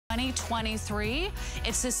2023.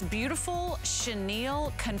 It's this beautiful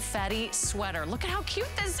chenille confetti sweater. Look at how cute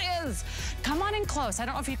this is. Come on in close. I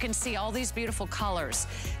don't know if you can see all these beautiful colors.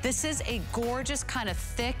 This is a gorgeous kind of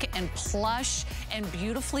thick and plush and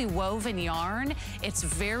beautifully woven yarn. It's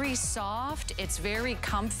very soft. It's very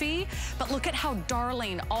comfy. But look at how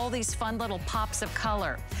darling all these fun little pops of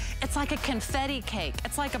color. It's like a confetti cake.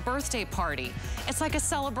 It's like a birthday party. It's like a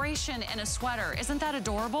celebration in a sweater. Isn't that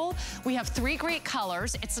adorable? We have 3 great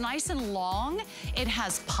colors. It's nice and long. It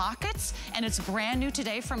has pockets, and it's brand new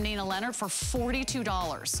today from Nina Leonard for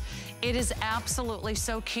 $42. It is absolutely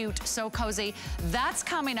so cute, so cozy. That's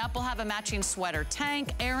coming up. We'll have a matching sweater tank.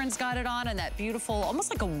 Erin's got it on in that beautiful, almost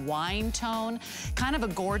like a wine tone, kind of a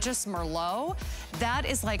gorgeous Merlot. That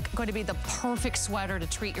is like going to be the perfect sweater to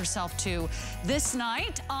treat yourself to this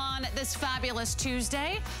night on this fabulous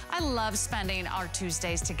Tuesday. I love spending our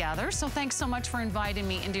Tuesdays together, so thanks so much for inviting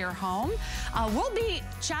me into your home. We'll be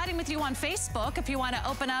chatting with you on Facebook. If you want to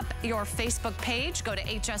open up your Facebook page, go to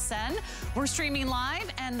HSN. We're streaming live,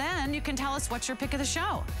 and then you can tell us what's your pick of the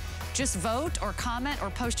show. Just vote or comment or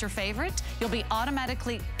post your favorite. You'll be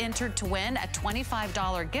automatically entered to win a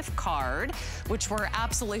 $25 gift card, which we're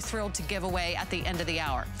absolutely thrilled to give away at the end of the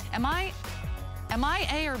hour. Am I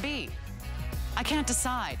A or B? I can't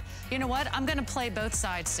decide. You know what? I'm gonna play both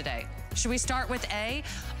sides today. Should we start with A?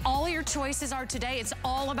 All your choices are today. It's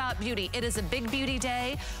all about beauty. It is a big beauty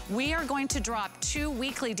day. We are going to drop 2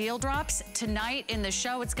 weekly deal drops tonight in the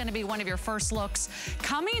show. It's gonna be one of your first looks.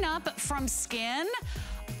 Coming up from Skin,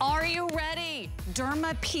 are you ready?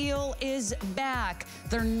 Derma Peel is back.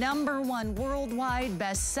 Their #1 worldwide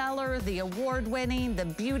bestseller, the award-winning, the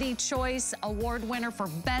Beauty Choice Award winner for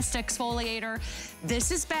Best Exfoliator.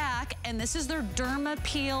 This is back, and this is their Derma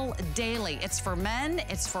Peel Daily. It's for men,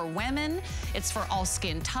 it's for women, it's for all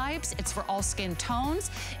skin types, it's for all skin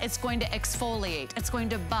tones. It's going to exfoliate, it's going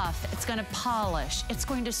to buff, it's going to polish, it's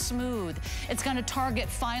going to smooth, it's going to target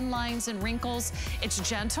fine lines and wrinkles. It's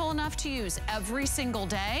gentle enough to use every single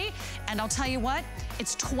day. And I'll tell you what,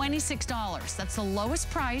 it's $26. That's the lowest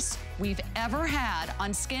price we've ever had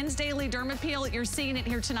on Skin's Daily Derma Peel. You're seeing it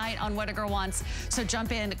here tonight on What a Girl Wants, so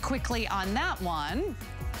jump in quickly on that one.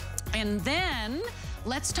 And then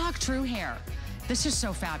let's talk True Hair. This is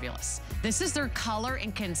so fabulous. This is their Color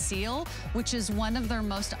and Conceal, which is one of their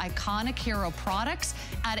most iconic hero products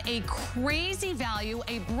at a crazy value,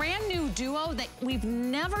 a brand new duo that we've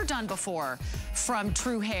never done before from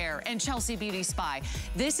True Hair and Chelsea Beauty Spy.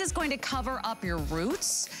 This is going to cover up your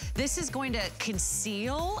roots. This is going to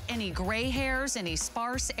conceal any gray hairs, any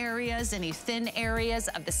sparse areas, any thin areas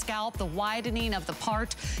of the scalp, the widening of the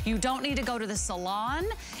part. You don't need to go to the salon.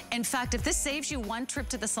 In fact, if this saves you 1 trip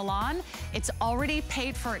to the salon, it's already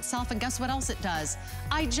paid for itself. And guess what else it does?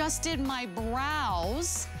 I just did my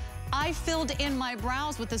brows. I filled in my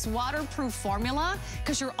brows with this waterproof formula,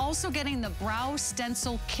 because you're also getting the Brow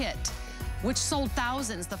Stencil Kit, which sold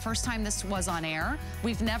thousands the first time this was on air.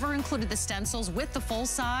 We've never included the stencils with the full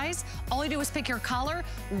size. All you do is pick your color,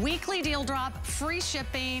 weekly deal drop, free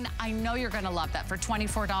shipping. I know you're gonna love that for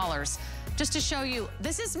 $24. Just to show you,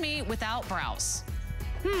 this is me without brows.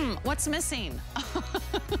 What's missing?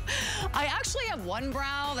 I actually have 1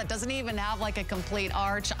 brow that doesn't even have like a complete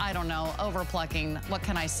arch. I don't know, overplucking, what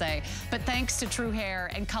can I say? But thanks to True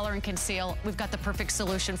Hair and Color and Conceal, we've got the perfect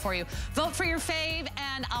solution for you. Vote for your fave,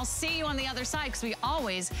 and I'll see you on the other side, because we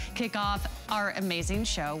always kick off our amazing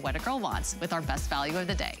show, What a Girl Wants, with our best value of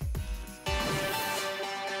the day.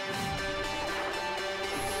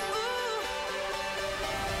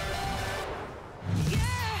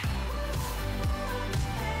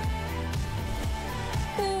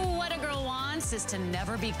 Is to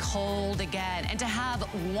never be cold again and to have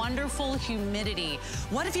wonderful humidity.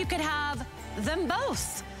 What if you could have them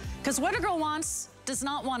both? Because What a Girl Wants does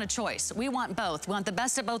not want a choice. We want both. We want the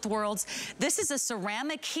best of both worlds. This is a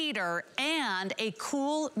ceramic heater and a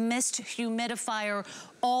cool mist humidifier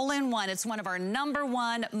all in one. It's one of our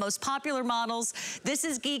 #1 most popular models. This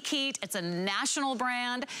is Geek Heat. It's a national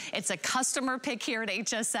brand. It's a customer pick here at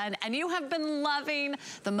HSN, and you have been loving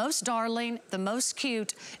the most darling, the most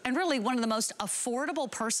cute, and really one of the most affordable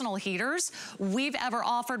personal heaters we've ever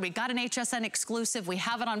offered. We've got an HSN exclusive. We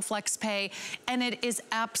have it on FlexPay, and it is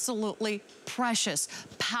absolutely precious.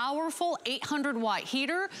 Powerful 800-watt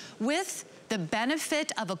heater with The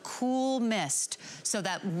benefit of a cool mist. So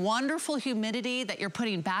that wonderful humidity that you're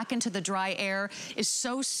putting back into the dry air is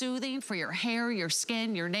so soothing for your hair, your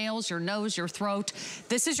skin, your nails, your nose, your throat.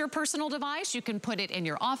 This is your personal device. You can put it in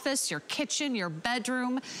your office, your kitchen, your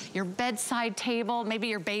bedroom, your bedside table, maybe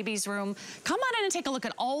your baby's room. Come on in and take a look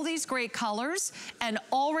at all these great colors, and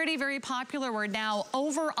already very popular. We're now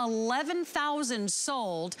over 11,000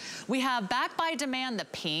 sold. We have back by demand the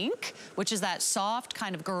pink, which is that soft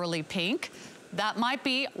kind of girly pink. That might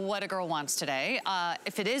be what a girl wants today.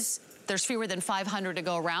 If it is, there's fewer than 500 to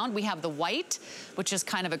go around. We have the white, which is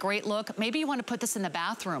kind of a great look. Maybe you want to put this in the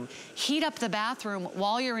bathroom. Heat up the bathroom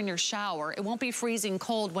while you're in your shower. It won't be freezing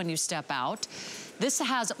cold when you step out. This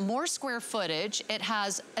has more square footage. It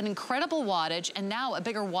has an incredible wattage and now a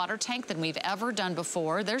bigger water tank than we've ever done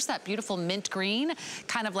before. There's that beautiful mint green,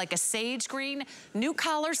 kind of like a sage green. New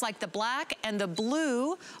colors like the black and the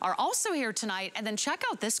blue are also here tonight. And then check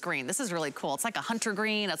out this green. This is really cool. It's like a hunter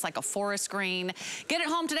green. It's like a forest green. Get it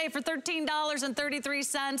home today for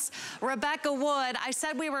 $13.33. Rebecca Wood, I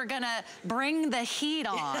said we were gonna bring the heat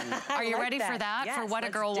on. Are you ready for that? Yes, for what a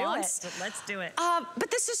girl wants? Let's do it.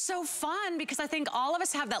 But this is so fun because I think all of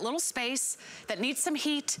us have that little space that needs some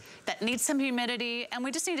heat, that needs some humidity, and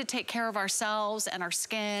we just need to take care of ourselves and our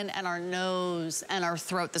skin and our nose and our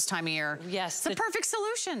throat this time of year. Yes. It's a perfect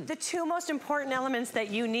solution. The two most important elements that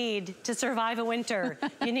you need to survive a winter.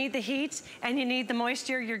 You need the heat and you need the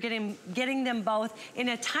moisture. You're getting them both in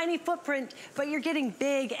a tiny footprint, but you're getting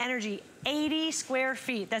big energy. 80 square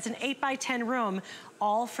feet. That's an 8 by 10 room,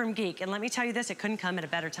 all from Geek. And let me tell you this, it couldn't come at a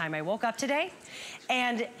better time. I woke up today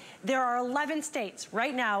and there are 11 states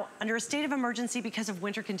right now under a state of emergency because of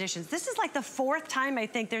winter conditions. This is like the 4th time I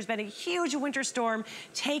think there's been a huge winter storm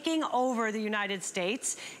taking over the United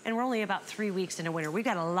States, and we're only about 3 weeks into winter. We've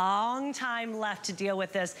got a long time left to deal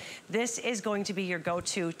with this. This is going to be your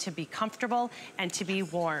go-to to be comfortable and to be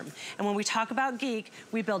warm. And when we talk about Geek,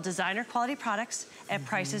 we build designer quality products at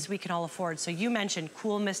prices we can all afford. So you mentioned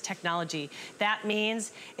cool mist technology. That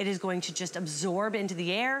means it is going to just absorb into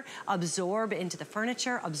the air, absorb into the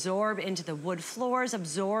furniture, absorb into the wood floors,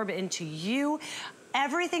 absorb into you.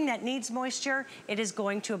 Everything that needs moisture, it is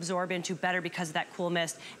going to absorb into better because of that cool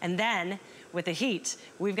mist. And then with the heat,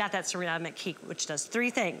 we've got that ceramic heat, which does 3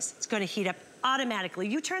 things. It's going to heat up automatically.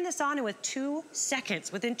 You turn this on and within 2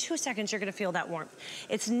 seconds, you're gonna feel that warmth.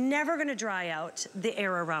 It's never gonna dry out the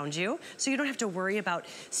air around you, so you don't have to worry about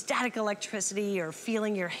static electricity or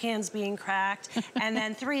feeling your hands being cracked. And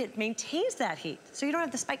then 3, it maintains that heat, so you don't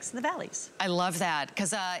have the spikes and the valleys. I love that,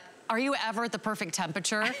 because are you ever at the perfect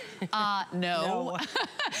temperature? No.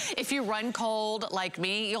 If you run cold like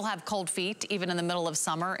me, you'll have cold feet even in the middle of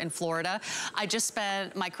summer in Florida. I just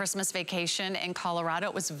spent my Christmas vacation in Colorado.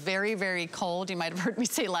 It was very, very cold. You might have heard me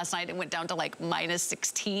say last night it went down to like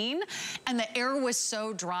 -16, and the air was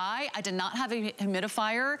so dry. I did not have a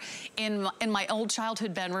humidifier in my old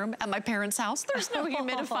childhood bedroom at my parents' house. There's no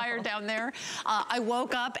humidifier down there. I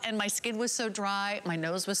woke up and my skin was so dry, my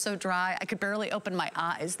nose was so dry, I could barely open my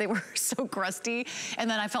eyes. They were so crusty. And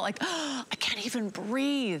then I felt like, oh, I can't even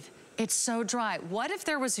breathe. It's so dry. What if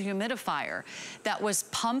there was a humidifier that was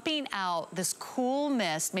pumping out this cool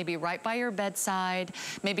mist, maybe right by your bedside,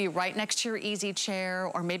 maybe right next to your easy chair,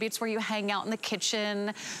 or maybe it's where you hang out in the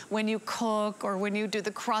kitchen when you cook, or when you do the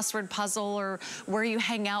crossword puzzle, or where you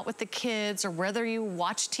hang out with the kids, or whether you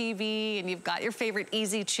watch TV and you've got your favorite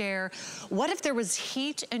easy chair. What if there was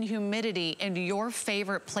heat and humidity in your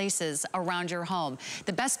favorite places around your home?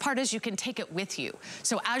 The best part is you can take it with you.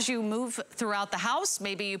 So as you move throughout the house,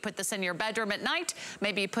 maybe you put this in your bedroom at night,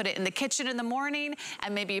 maybe you put it in the kitchen in the morning,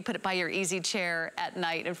 and maybe you put it by your easy chair at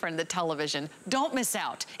night in front of the television. Don't miss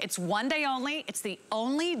out. It's 1 day only. It's the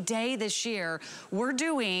only day this year we're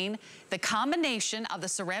doing the combination of the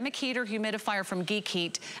ceramic heater humidifier from Geek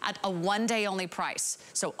Heat at a 1 day only price.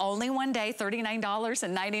 So only 1 day,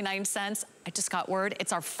 $39.99. I just got word.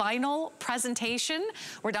 It's our final presentation.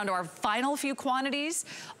 We're down to our final few quantities.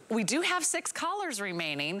 We do have 6 colors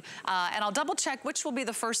remaining, and I'll double check which will be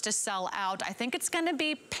the first to sell out. I think it's gonna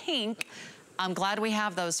be pink. I'm glad we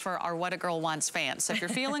have those for our What a Girl Wants fans. So if you're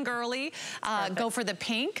feeling girly, go for the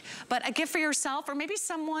pink. But a gift for yourself, or maybe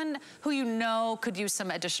someone who you know could use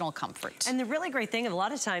some additional comfort. And the really great thing, a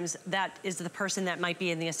lot of times, that is the person that might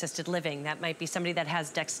be in the assisted living. That might be somebody that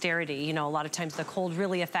has dexterity. You know, a lot of times the cold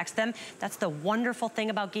really affects them. That's the wonderful thing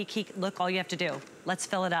about Geek Heat. Look, all you have to do Let's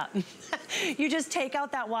fill it up. You just take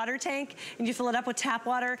out that water tank and you fill it up with tap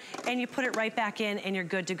water and you put it right back in and you're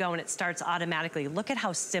good to go, and it starts automatically. Look at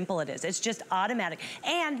how simple it is. It's just automatic.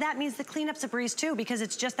 And that means the cleanup's a breeze too, because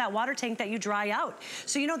it's just that water tank that you dry out.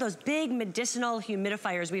 So you know those big medicinal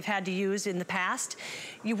humidifiers we've had to use in the past?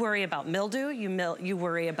 You worry about mildew, you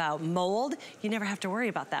worry about mold. You never have to worry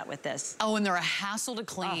about that with this. Oh, and they're a hassle to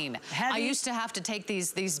clean. Oh, heavy. I used to have to take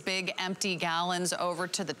these big empty gallons over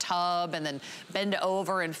to the tub and then bend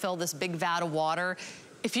over and fill this big vat of water.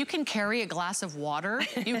 If you can carry a glass of water,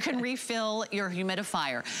 you can refill your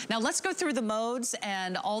humidifier. Now let's go through the modes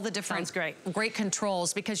and all the different great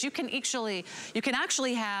controls, because you can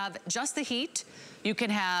actually have just the heat, you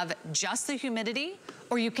can have just the humidity,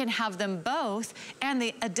 or you can have them both, and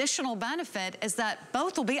the additional benefit is that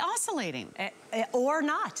both will be oscillating. Or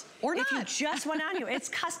not. Or not. If you just went on you, it's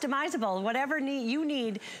customizable. Whatever you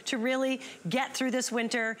need to really get through this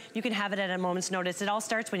winter, you can have it at a moment's notice. It all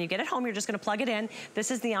starts when you get it home. You're just gonna plug it in.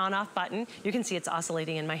 This is the on-off button. You can see it's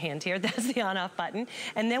oscillating in my hand here. That's the on-off button.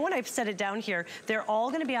 And then when I set it down here, they're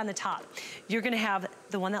all gonna be on the top. You're gonna have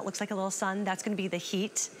the one that looks like a little sun. That's gonna be the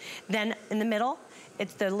heat. Then in the middle,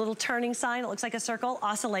 it's the little turning sign. It looks like a circle,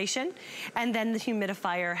 oscillation. And then the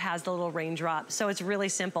humidifier has the little raindrop. So it's really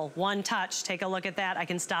simple. One touch, take a look at that. I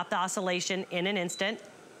can stop the oscillation in an instant.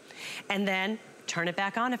 And then turn it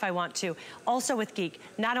back on if I want to. Also with Geek,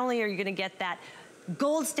 not only are you gonna get that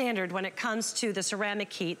gold standard when it comes to the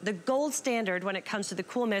ceramic heat, the gold standard when it comes to the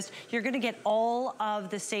cool mist, you're gonna get all of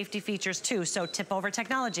the safety features too. So tip over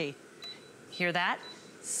technology. Hear that?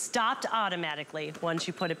 Stopped automatically. Once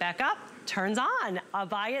you put it back up, turns on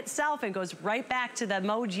by itself and goes right back to the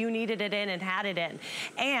mode you needed it in and had it in.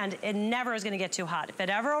 And it never is gonna get too hot. If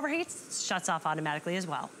it ever overheats, it shuts off automatically as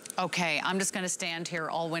well. Okay, I'm just gonna stand here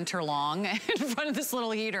all winter long in front of this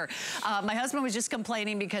little heater. My husband was just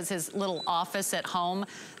complaining because his little office at home,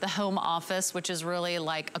 the home office, which is really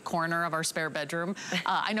like a corner of our spare bedroom.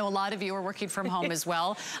 I know a lot of you are working from home as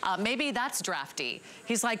well. Maybe that's drafty.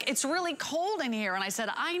 He's like, it's really cold in here. And I said,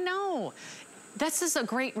 I know. This is a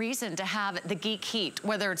great reason to have the Geek Heat,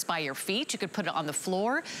 whether it's by your feet, you could put it on the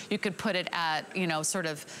floor, you could put it at, you know, sort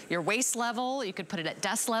of your waist level, you could put it at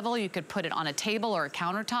desk level, you could put it on a table or a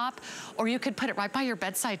countertop, or you could put it right by your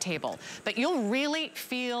bedside table. But you'll really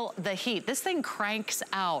feel the heat. This thing cranks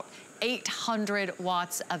out 800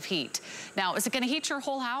 watts of heat. Now, is it gonna heat your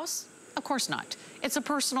whole house? Of course not. It's a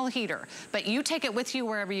personal heater, but you take it with you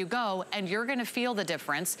wherever you go and you're gonna feel the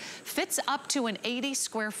difference. Fits up to an 80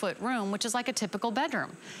 square foot room, which is like a typical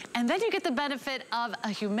bedroom. And then you get the benefit of a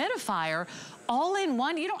humidifier all in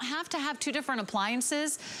one. You don't have to have two different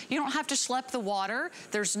appliances. You don't have to schlep the water.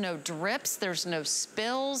 There's no drips, there's no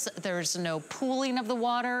spills, there's no pooling of the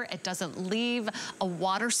water. It doesn't leave a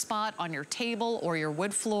water spot on your table or your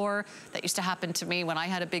wood floor. That used to happen to me when I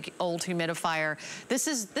had a big old humidifier. This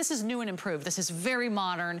is new and improved. This is very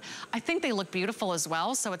modern. I think they look beautiful as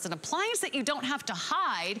well. So it's an appliance that you don't have to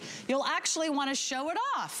hide. You'll actually want to show it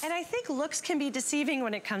off. And I think looks can be deceiving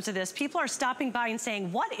when it comes to this. People are stopping by and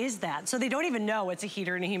saying, what is that? So they don't even know it's a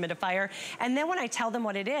heater and a humidifier. And then when I tell them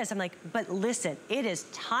what it is, I'm like, but listen, it is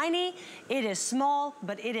tiny, it is small,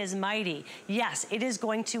 but it is mighty. Yes, it is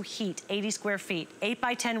going to heat 80 square feet, 8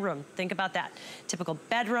 by 10 room. Think about that. Typical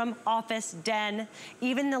bedroom, office, den,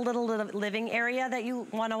 even the little living area that you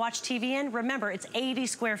want to watch TV in. Remember, it's 80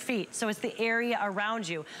 square feet, so it's the area around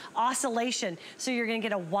you. Oscillation, so you're gonna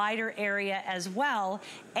get a wider area as well.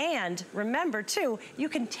 And remember too, you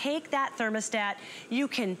can take that thermostat, you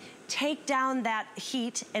can take down that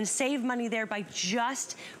heat and save money there by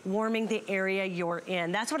just warming the area you're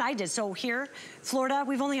in. That's what I did. So here, Florida,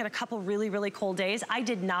 we've only had a couple really, really cold days. I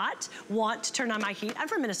did not want to turn on my heat. I'm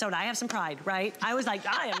from Minnesota, I have some pride, right? I was like,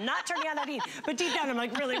 I am not turning on that heat. But deep down, I'm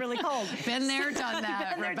like really, really cold. Been there, done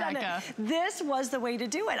that, Rebecca. This was the way to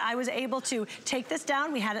do it. I was able to take this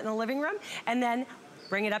down, we had it in the living room, and then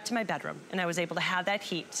bring it up to my bedroom, and I was able to have that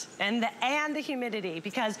heat and the humidity,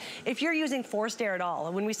 because if you're using forced air at all,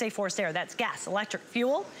 and when we say forced air, that's gas, electric,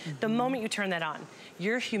 fuel, the moment you turn that on,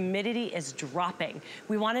 your humidity is dropping.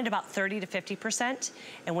 We wanted about 30 to 50%,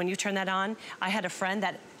 and when you turn that on, I had a friend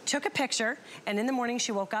that took a picture, and in the morning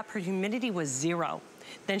she woke up, her humidity was 0.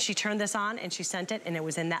 Then she turned this on and she sent it, and it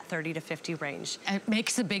was in that 30 to 50 range. It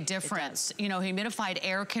makes a big difference. You know, humidified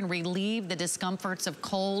air can relieve the discomforts of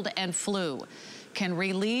cold and flu. Can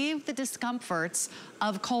relieve the discomforts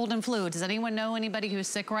of cold and flu. Does anyone know anybody who's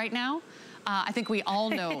sick right now? I think we all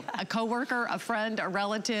know a coworker, a friend, a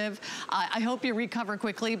relative. I hope you recover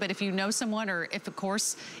quickly, but if you know someone, or if, of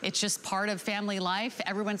course, it's just part of family life,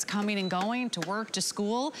 everyone's coming and going to work, to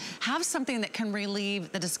school, have something that can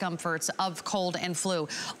relieve the discomforts of cold and flu.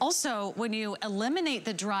 Also, when you eliminate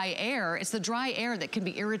the dry air, it's the dry air that can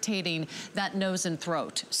be irritating that nose and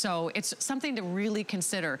throat. So it's something to really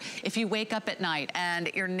consider. If you wake up at night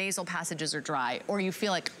and your nasal passages are dry, or you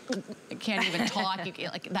feel like you can't even talk, you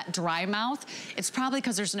get like that dry mouth, it's probably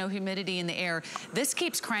because there's no humidity in the air. This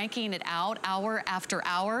keeps cranking it out hour after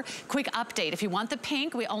hour. Quick update, if you want the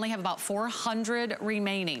pink, we only have about 400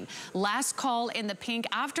 remaining. Last call in the pink.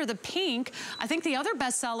 After the pink, I think the other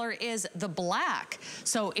bestseller is the black.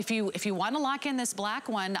 So if you want to lock in this black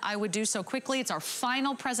one, I would do so quickly. It's our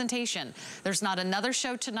final presentation. There's not another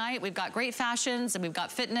show tonight. We've got great fashions and we've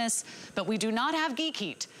got fitness, but we do not have Geek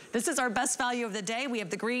Heat. This is our best value of the day. We have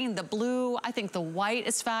the green, the blue. I think the white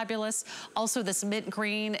is fabulous. Also, this mint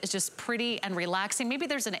green is just pretty and relaxing. Maybe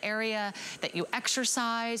there's an area that you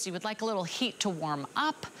exercise, you would like a little heat to warm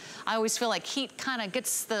up. I always feel like heat kind of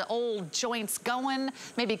gets the old joints going,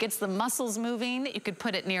 maybe gets the muscles moving. You could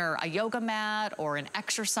put it near a yoga mat or an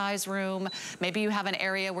exercise room. Maybe you have an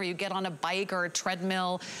area where you get on a bike or a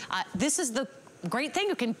treadmill. This is the great thing.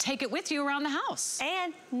 You can take it with you around the house.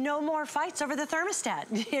 And no more fights over the thermostat.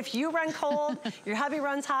 If you run cold, your hubby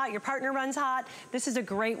runs hot, your partner runs hot, this is a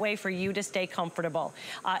great way for you to stay comfortable.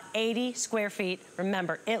 80 square feet.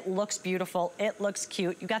 Remember, it looks beautiful. It looks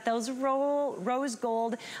cute. You got those rose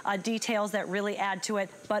gold details that really add to it,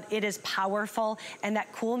 but it is powerful. And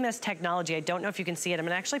that cool mist technology, I don't know if you can see it. I'm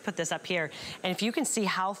gonna actually put this up here. And if you can see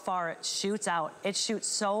how far it shoots out, it shoots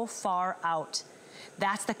so far out.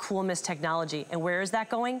 That's the cool mist technology. And where is that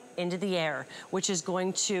going? Into the air, which is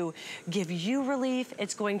going to give you relief.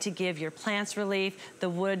 It's going to give your plants relief, the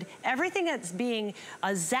wood, everything that's being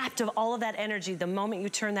zapped of all of that energy. The moment you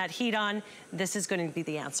turn that heat on, this is going to be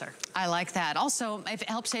the answer. I like that. Also, it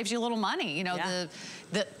helps save you a little money. You know,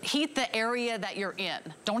 the heat the area that you're in.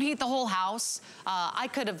 Don't heat the whole house. I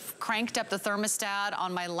could have cranked up the thermostat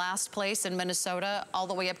on my last place in Minnesota all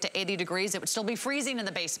the way up to 80 degrees. It would still be freezing in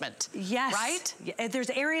the basement. Yes. Right? There's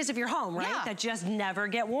areas of your home, right, that just never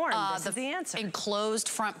get warm. This is the answer. Enclosed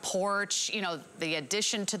front porch, you know, the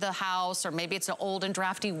addition to the house, or maybe it's an old and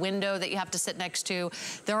drafty window that you have to sit next to.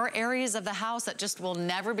 There are areas of the house that just will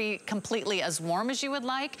never be completely as warm as you would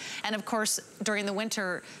like. And of course, during the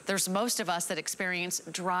winter, there's most of us that experience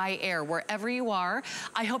dry air wherever you are.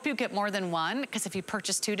 I hope you get more than one, because if you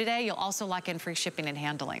purchase two today, you'll also lock in free shipping and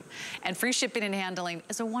handling. And free shipping and handling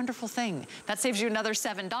is a wonderful thing. That saves you another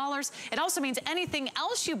 $7. It also means anything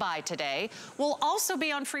else you buy today will also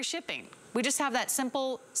be on free shipping. We just have that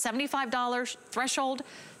simple $75 threshold.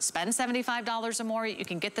 Spend $75 or more. You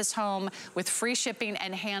can get this home with free shipping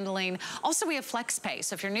and handling. Also, we have FlexPay.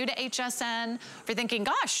 So if you're new to HSN, if you're thinking,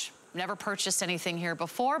 gosh, never purchased anything here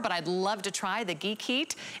before, but I'd love to try the Geek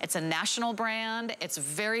Heat. It's a national brand. It's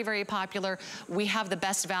very, very popular. We have the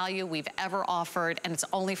best value we've ever offered, and it's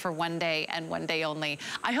only for one day and one day only.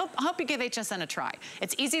 I hope you give HSN a try.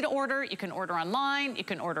 It's easy to order. You can order online. You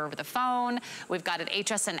can order over the phone. We've got an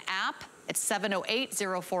HSN app. It's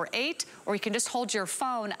 708-048, or you can just hold your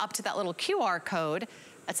phone up to that little QR code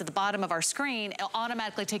that's at the bottom of our screen. It'll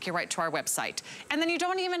automatically take you right to our website. And then you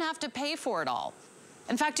don't even have to pay for it all.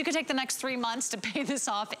 In fact, you could take the next 3 months to pay this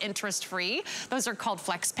off interest-free. Those are called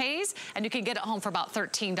flex pays, and you can get it home for about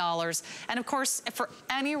 $13. And of course, if for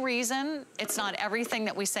any reason it's not everything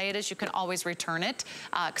that we say it is, you can always return it,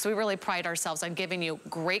 because we really pride ourselves on giving you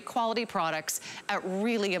great quality products at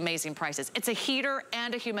really amazing prices. It's a heater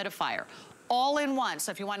and a humidifier, all in one.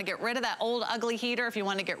 So if you want to get rid of that old ugly heater, if you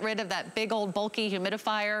want to get rid of that big old bulky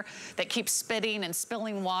humidifier that keeps spitting and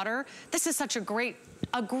spilling water, this is such a great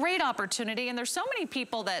opportunity. And there's so many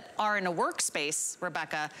people that are in a workspace,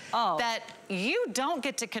 Rebecca, that you don't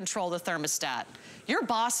get to control the thermostat. Your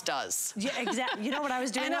boss does. Yeah, exactly. You know what I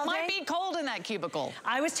was doing and all it might day? be cold in that cubicle.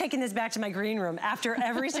 I was taking this back to my green room after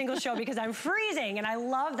every single show because I'm freezing, and I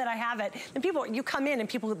love that I have it. And people, you come in and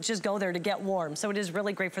people just go there to get warm. So it is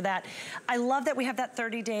really great for that. I love that we have that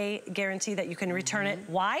 30-day guarantee that you can return it.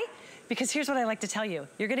 Why? Because here's what I like to tell you.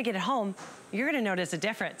 You're gonna get it home, you're gonna notice a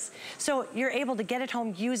difference. So you're able to get it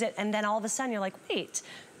home, use it, and then all of a sudden you're like, wait,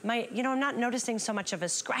 I'm not noticing so much of a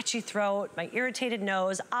scratchy throat, my irritated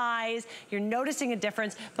nose, eyes, you're noticing a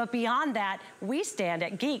difference. But beyond that, we stand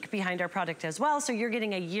at Geek behind our product as well. So you're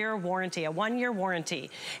getting a year warranty, a 1-year warranty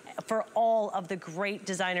for all of the great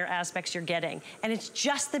designer aspects you're getting. And it's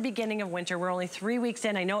just the beginning of winter. We're only 3 weeks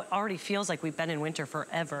in. I know it already feels like we've been in winter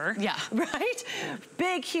forever. Yeah. Right?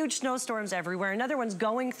 Big, huge snowstorms everywhere. Another one's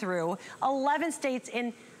going through 11 states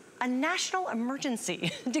in a national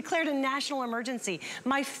emergency, declared a national emergency.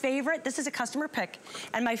 My favorite, this is a customer pick,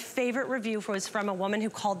 and my favorite review was from a woman who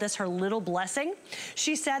called this her little blessing.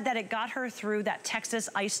 She said that it got her through that Texas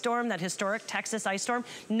ice storm, that historic Texas ice storm.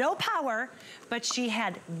 No power, but she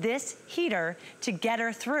had this heater to get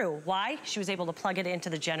her through. Why? She was able to plug it into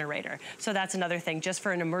the generator. So that's another thing, just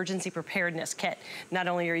for an emergency preparedness kit. Not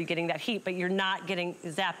only are you getting that heat, but you're not getting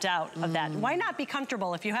zapped out of that. Why not be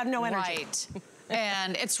comfortable if you have no energy? Right.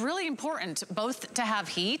 And it's really important both to have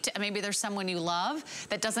heat, and maybe there's someone you love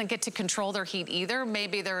that doesn't get to control their heat either.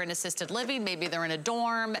 Maybe they're in assisted living, maybe they're in a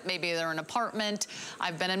dorm, maybe they're in an apartment.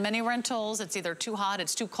 I've been in many rentals. It's either too hot,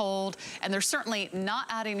 it's too cold, and they're certainly not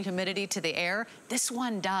adding humidity to the air. This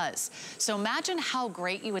one does. So imagine how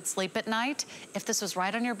great you would sleep at night if this was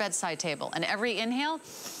right on your bedside table, and every inhale,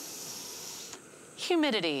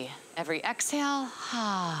 humidity. Every exhale,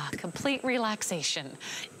 complete relaxation.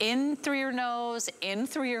 In through your nose, in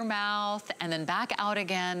through your mouth, and then back out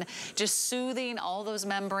again, just soothing all those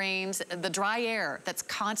membranes, the dry air that's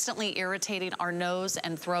constantly irritating our nose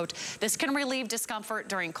and throat. This can relieve discomfort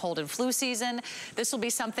during cold and flu season. This will be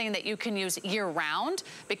something that you can use year round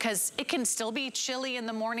because it can still be chilly in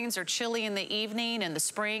the mornings or chilly in the evening, in the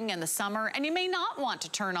spring and the summer, and you may not want to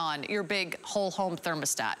turn on your big whole home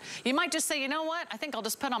thermostat. You might just say, you know what, I think I'll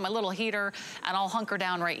just put on my little heater and I'll hunker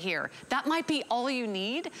down right here. That might be all you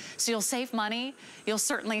need, so you'll save money. You'll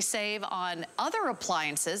certainly save on other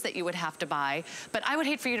appliances that you would have to buy, but I would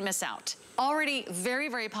hate for you to miss out. Already very,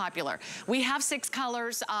 very popular. We have 6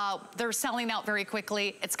 colors. They're selling out very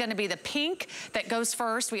quickly. It's gonna be the pink that goes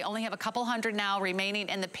first. We only have a couple hundred now remaining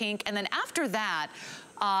in the pink, and then after that,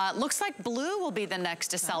 looks like blue will be the next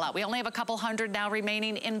to sell out. We only have a couple hundred now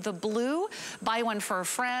remaining in the blue. Buy one for a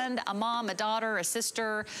friend, a mom, a daughter, a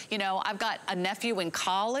sister. You know, I've got a nephew in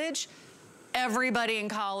college. Everybody in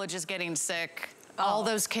college is getting sick. All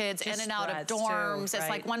those kids in and out of dorms. It's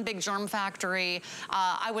like one big germ factory.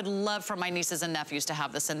 I would love for my nieces and nephews to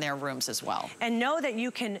have this in their rooms as well. And know that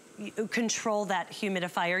you can control that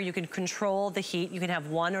humidifier. You can control the heat. You can have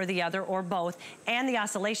one or the other or both, and the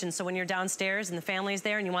oscillation. So when you're downstairs and the family's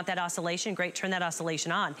there and you want that oscillation, great, turn that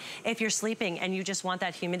oscillation on. If you're sleeping and you just want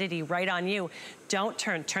that humidity right on you, don't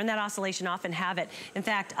turn that oscillation off and have it. In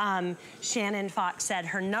fact, Shannon Fox said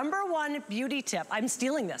her #1 beauty tip, I'm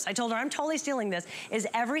stealing this. I told her I'm totally stealing this, is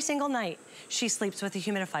every single night she sleeps with a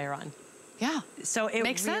humidifier on. Yeah, so it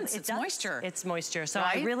makes sense. It's moisture. It's moisture. So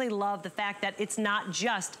I really love the fact that it's not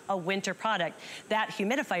just a winter product. That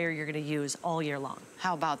humidifier you're going to use all year long.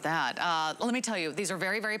 How about that? Let me tell you, these are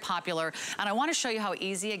very, very popular. And I want to show you how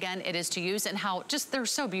easy, again, it is to use and how just they're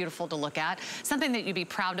so beautiful to look at. Something that you'd be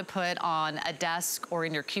proud to put on a desk or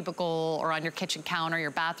in your cubicle or on your kitchen counter, your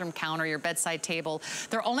bathroom counter, your bedside table.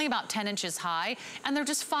 They're only about 10 inches high and they're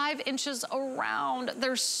just 5 inches around.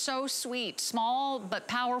 They're so sweet, small but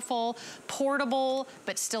powerful, portable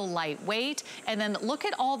but still lightweight. And then look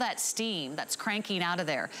at all that steam that's cranking out of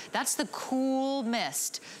there. That's the cool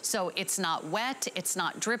mist. So it's not wet, it's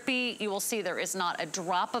not drippy. You will see there is not a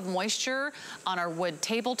drop of moisture on our wood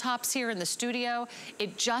tabletops here in the studio.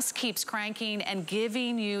 It just keeps cranking and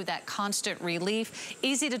giving you that constant relief.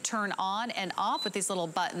 Easy to turn on and off with these little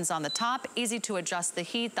buttons on the top. Easy to adjust the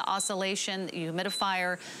heat, the oscillation, the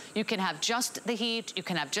humidifier. You can have just the heat, you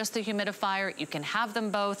can have just the humidifier, you can have them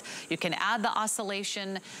both. You can add the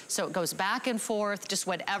oscillation so it goes back and forth, just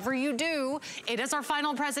whatever you do. It is our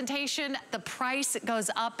final presentation. The price goes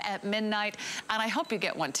up at midnight, and I hope you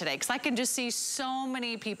get one today because I can just see so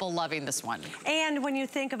many people loving this one. And when you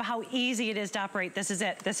think of how easy it is to operate, this is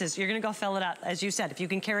it. You're gonna go fill it up. As you said, if you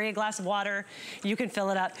can carry a glass of water, you can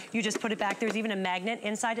fill it up. You just put it back. There's even a magnet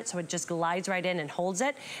inside it, so it just glides right in and holds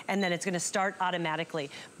it, and then it's gonna start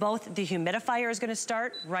automatically. Both the humidifier is gonna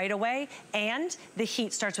start right away, and the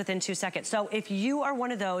heat starts within 2 seconds. So if you are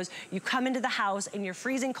one of those, you come into the house and you're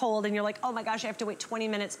freezing cold and you're like, oh my gosh, I have to wait 20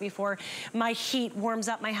 minutes before my heat warms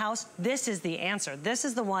up my house, this is the answer. This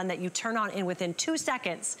is the one that you turn on, and within 2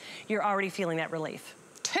 seconds, you're already feeling that relief.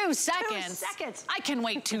 2 seconds. 2 seconds. I can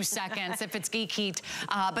wait 2 seconds if it's Geek Heat.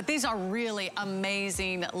 But these are really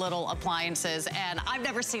amazing little appliances, and I've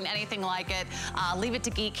never seen anything like it. Leave it to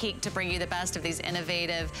Geek Heat to bring you the best of these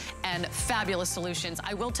innovative and fabulous solutions.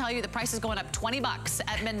 I will tell you the price is going up $20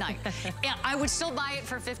 at midnight. Yeah, I would still buy it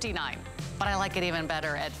for $59. but I like it even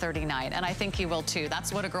better at $39, and I think you will too.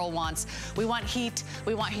 That's what a girl wants. We want heat,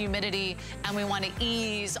 we want humidity, and we want to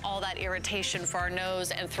ease all that irritation for our nose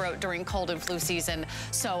and throat during cold and flu season.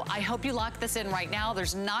 So I hope you lock this in right now.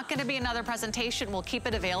 There's not going to be another presentation. We'll keep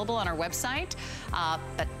it available on our website,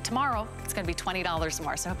 but tomorrow it's going to be $20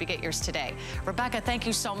 more, so I hope you get yours today. Rebecca, thank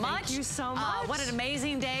you so much. Thank you so much. What an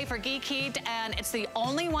amazing day for Geek Heat, and it's the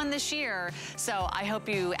only one this year, so I hope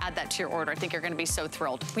you add that to your order. I think you're going to be so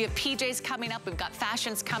thrilled. We have PJs coming up, we've got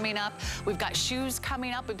fashions coming up, we've got shoes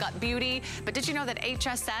coming up, we've got beauty, but did you know that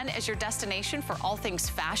HSN is your destination for all things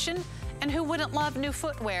fashion? And who wouldn't love new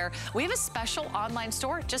footwear? We have a special online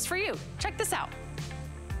store just for you. Check this out.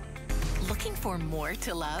 Looking for more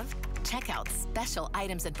to love? Check out special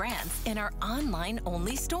items and brands in our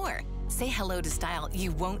online-only store. Say hello to style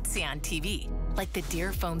you won't see on TV, like the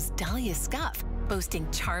Deer Foam's Dahlia Scuff, boasting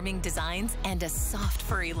charming designs and a soft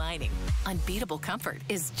furry lining. Unbeatable comfort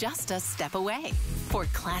is just a step away. For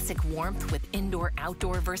classic warmth with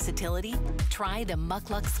indoor-outdoor versatility, try the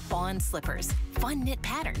Muckluck Fawn Slippers, fun knit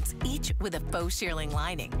patterns, each with a faux shearling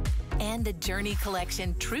lining. And the Journey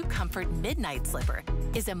Collection True Comfort Midnight Slipper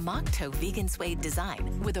is a mock-toe vegan suede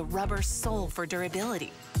design with a rubber sole for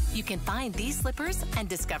durability. You can find these slippers and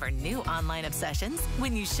discover new online obsessions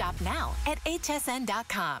when you shop now at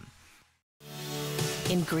hsn.com.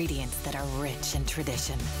 Ingredients that are rich in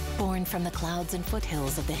tradition, born from the clouds and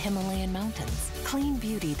foothills of the Himalayan mountains. Clean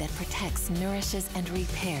beauty that protects, nourishes, and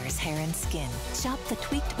repairs hair and skin. Shop the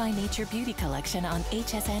Tweaked by Nature Beauty Collection on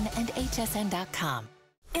HSN and hsn.com.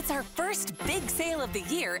 It's our first big sale of the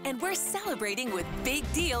year, and we're celebrating with big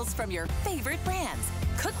deals from your favorite brands.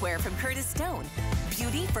 Cookware from Curtis Stone,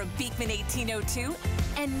 beauty from Beekman 1802,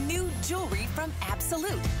 and new jewelry from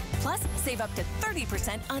Absolute. Plus, save up to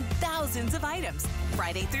 30% on thousands of items.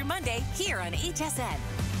 Friday through Monday, here on HSN.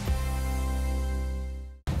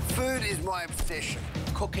 Food is my obsession.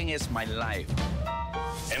 Cooking is my life.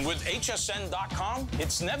 And with HSN.com,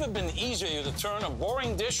 it's never been easier to turn a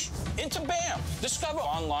boring dish into BAM! Discover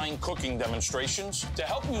online cooking demonstrations to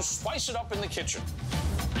help you spice it up in the kitchen.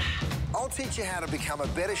 I'll teach you how to become a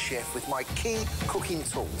better chef with my key cooking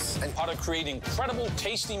tools. And how to create incredible,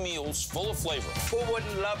 tasty meals full of flavor. Who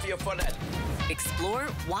wouldn't love you for that? Explore,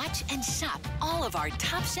 watch, and shop all of our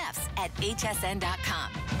top chefs at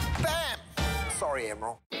hsn.com. Bam! Sorry,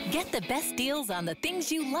 Emerald. Get the best deals on the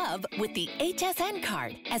things you love with the HSN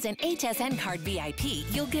card. As an HSN card VIP,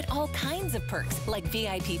 you'll get all kinds of perks, like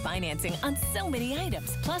VIP financing on so many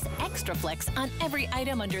items, plus extra flex on every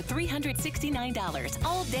item under $369,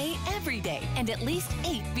 all day, every day, and at least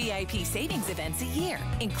 8 VIP savings events a year.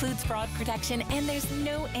 Includes fraud protection, and there's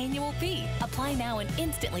no annual fee. Apply now and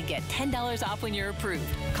instantly get $10 off when you're approved.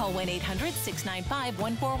 Call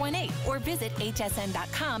 1-800-695-1418 or visit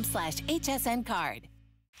hsn.com/HSN card.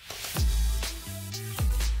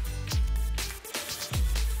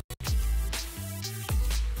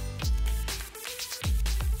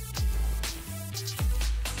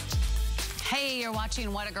 Hey, you're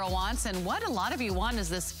watching What a Girl Wants, and what a lot of you want is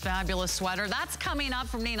this fabulous sweater. That's coming up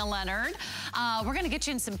from Nina Leonard. We're gonna get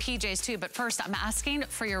you in some PJs too, but first I'm asking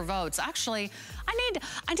for your votes. Actually, I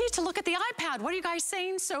need to look at the iPad. What are you guys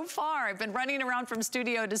saying so far? I've been running around from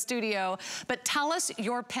studio to studio, but tell us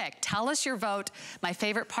your pick. Tell us your vote. My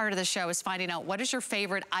favorite part of the show is finding out what is your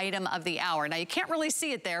favorite item of the hour. Now, you can't really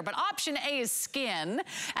see it there, but option A is skin,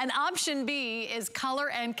 and option B is color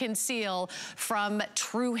and conceal from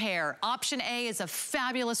True Hair. Option A is a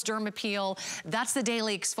fabulous derma peel. That's the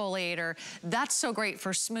daily exfoliator. That's so great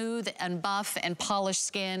for smooth and buff and polished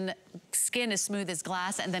skin. Skin is smooth as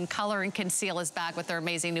glass, and then color and conceal is back with their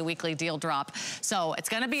amazing new weekly deal drop. So it's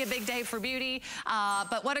gonna be a big day for beauty,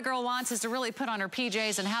 but what a girl wants is to really put on her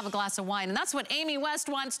PJs and have a glass of wine, and that's what Amy West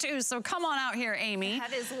wants too, so come on out here, Amy.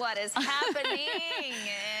 That is what is happening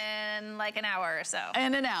in like an hour or so.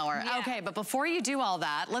 In an hour, yeah. Okay, but before you do all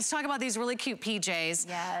that, let's talk about these really cute PJs.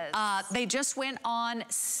 Yes. They just went on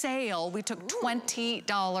sale. We took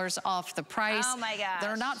 $20 off the price. Oh my gosh.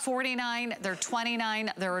 They're not $49, they're $29,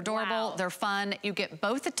 they're adorable. Wow. They're fun. You get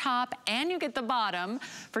both the top and you get the bottom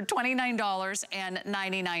for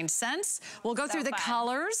 $29.99. We'll go through the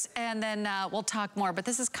colors and then we'll talk more. But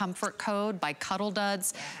this is Comfort Code by Cuddle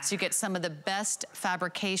Duds. Yeah. So you get some of the best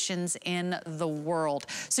fabrications in the world.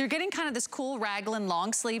 So you're getting kind of this cool raglan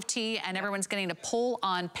long sleeve tee, and everyone's getting a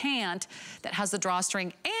pull-on pant that has the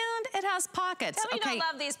drawstring and it has pockets. Tell me you don't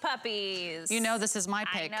love these puppies. You know this is my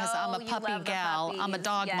pick because I'm a puppy gal. I'm a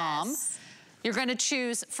dog mom. You're gonna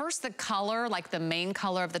choose first the color, like the main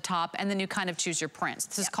color of the top, and then you kind of choose your prints.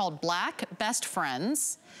 This is called Black Best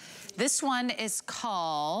Friends. This one is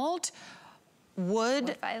called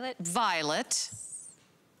Wood Violet.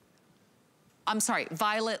 I'm sorry,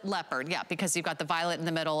 violet leopard. Yeah, because you've got the violet in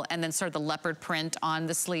the middle and then sort of the leopard print on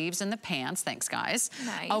the sleeves and the pants. Thanks, guys.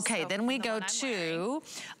 Nice. Okay, then we go to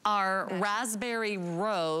our raspberry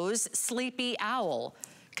rose sleepy owl.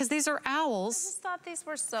 Because these are owls. I just thought these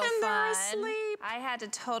were so and fun. They're asleep. I had to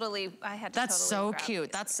totally That's so cute.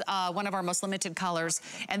 That's one of our most limited colors.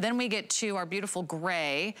 And then we get to our beautiful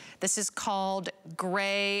gray. This is called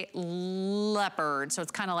gray leopard. So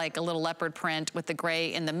it's kind of like a little leopard print with the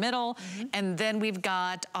gray in the middle. And then we've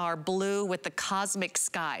got our blue with the cosmic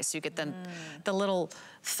sky. So you get the little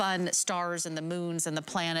fun stars and the moons and the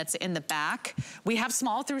planets in the back. We have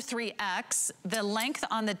small through 3X. The length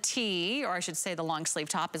on the tee, or I should say the long sleeve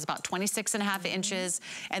top, is about 26.5 inches.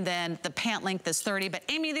 And then the pant length is 30. But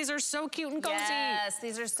Amy, these are so cute and cozy. Yes,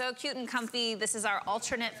 these are so cute and comfy. This is our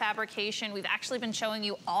alternate fabrication. We've actually been showing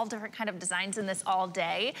you all different kind of designs in this all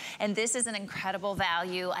day. And this is an incredible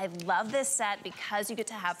value. I love this set because you get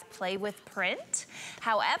to have play with print.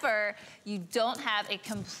 However, you don't have a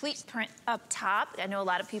complete print up top. I know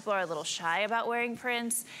a lot of people are a little shy about wearing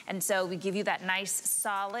prints, and so we give you that nice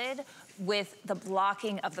solid with the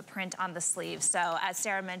blocking of the print on the sleeve. So as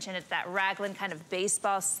Sarah mentioned, it's that raglan kind of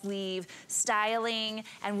baseball sleeve styling,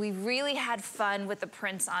 and we really had fun with the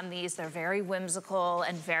prints on these. They're very whimsical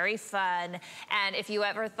and very fun. And if you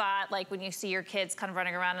ever thought, like when you see your kids kind of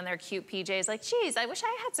running around in their cute PJs, like, geez, I wish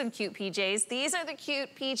I had some cute PJs. These are the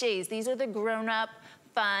cute PJs. These are the grown-up,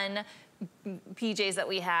 fun PJs that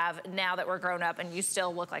we have now that we're grown up, and you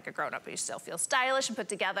still look like a grown up, but you still feel stylish and put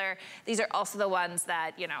together. These are also the ones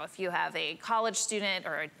that, you know, if you have a college student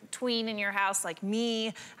or a tween in your house like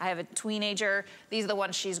me, I have a tweenager, these are the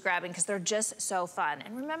ones she's grabbing because they're just so fun.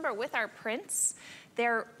 And remember, with our prints,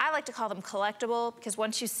 I like to call them collectible because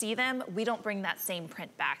once you see them, we don't bring that same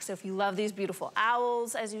print back. So if you love these beautiful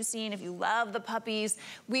owls, as you've seen, if you love the puppies,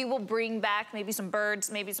 we will bring back maybe some birds,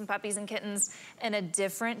 maybe some puppies and kittens in a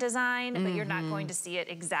different design, but you're not going to see it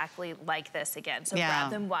exactly like this again. So grab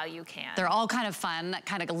them while you can. They're all kind of fun,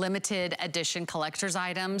 kind of limited edition collector's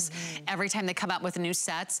items. Every time they come out with new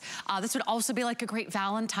sets. This would also be like a great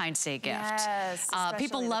Valentine's Day gift. Yes,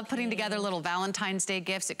 people love putting together little Valentine's Day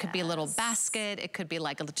gifts. It could be a little basket. It could be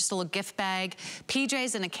like just a little gift bag.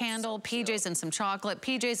 PJs and a candle, PJs and some chocolate,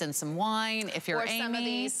 PJs and some wine if you're Amy. Or some of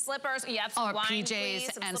these slippers. You have some wine, PJs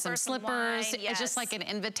please, and some slippers. Yes. It's just like an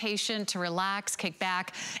invitation to relax, kick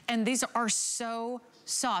back. And these are so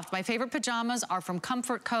soft. My favorite pajamas are from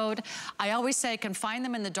Comfort Code. I always say I can find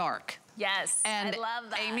them in the dark. Yes, and I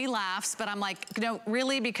love that. Amy laughs, but I'm like, no,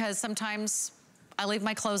 really, because sometimes I leave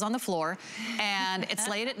my clothes on the floor and it's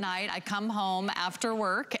late at night. I come home after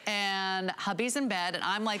work and hubby's in bed and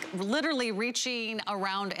I'm like literally reaching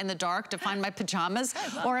around in the dark to find my pajamas,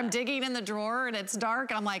 or I'm digging in the drawer and it's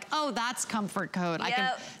dark and I'm like, oh, that's Comfort Code.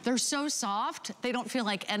 They're so soft. They don't feel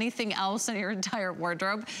like anything else in your entire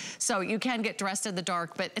wardrobe. So you can get dressed in the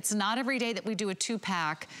dark, but it's not every day that we do a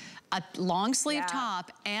 2-pack. A long sleeve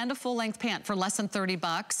top and a full length pant for less than 30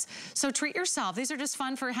 bucks. So treat yourself. These are just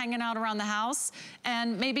fun for hanging out around the house.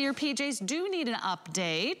 And maybe your PJs do need an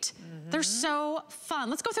update. They're so fun.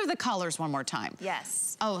 Let's go through the colors one more time.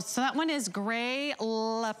 Yes. Oh, so that one is gray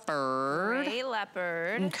leopard. Gray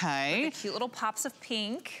leopard. Okay. With the cute little pops of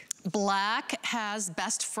pink. Black has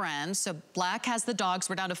best friend. So black has the dogs.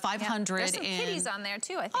 We're down to 500. There's some kitties on there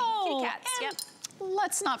too, I think. Oh, kitty cats.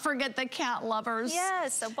 Let's not forget the cat lovers.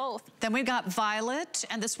 Yes, so both. Then we've got violet,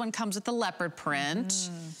 and this one comes with the leopard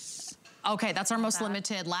print. Okay, that's our most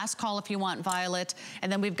limited. Last call if you want violet.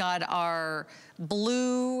 And then we've got our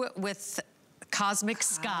blue with Cosmic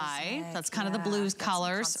Sky. That's kind of the blues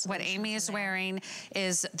colors. What Amy is wearing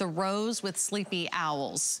is the rose with sleepy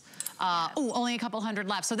owls. Oh, only a couple hundred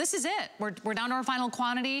left. So this is it. We're down to our final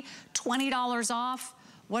quantity, $20 off.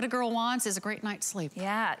 What a girl wants is a great night's sleep.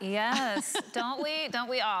 Yeah, yes. Don't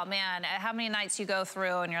we all, man, how many nights you go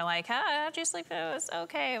through and you're like, how'd you sleep? It was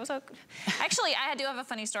okay, it was okay. Actually, I do have a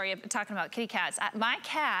funny story talking about kitty cats. My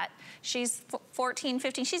cat, she's 14,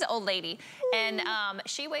 15, she's an old lady. And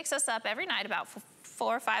she wakes us up every night about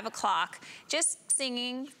 4 or 5 o'clock, just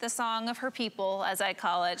singing the song of her people, as I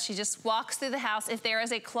call it. She just walks through the house. If there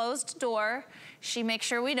is a closed door, she makes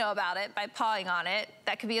sure we know about it by pawing on it.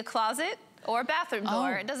 That could be a closet or a bathroom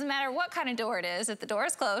door. It doesn't matter what kind of door it is. If the door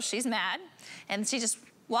is closed, she's mad. And she just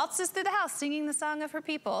waltzes through the house singing the song of her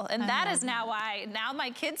people. And that is now why, now my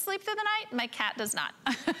kids sleep through the night, my cat does not.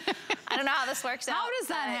 I don't know how this works out. How does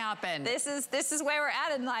that happen? This is where we're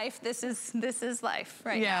at in life. This is life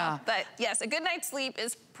right now. But yes, a good night's sleep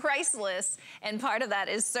is priceless, and part of that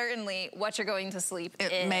is certainly what you're going to sleep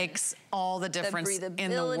in. It makes all the difference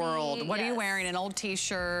in the world. What are you wearing? An old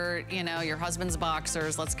t-shirt, you know, your husband's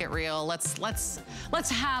boxers. Let's get real. Let's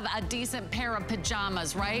have a decent pair of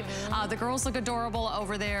pajamas, right? The girls look adorable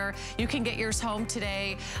over there. You can get yours home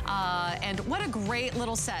today. And what a great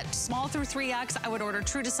little set. Small through 3X. I would order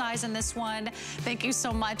true to size in this one. Thank you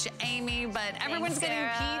so much, Amy. But everyone's getting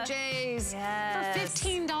PJs for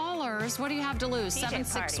 $15. What do you have to lose?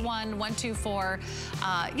 761-124.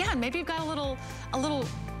 Yeah, maybe you've got a little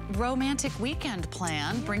romantic weekend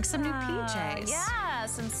plan. Bring some new PJs. Yeah,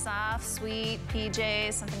 some soft, sweet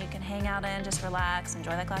PJs, something you can hang out in, just relax,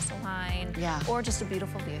 enjoy that glass of wine. Yeah. Or just a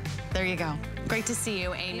beautiful view. There you go. Great to see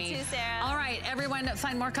you, Amy. You too, Sarah. All right, everyone,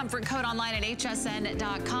 find more comfort code online at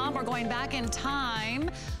hsn.com. We're going back in time.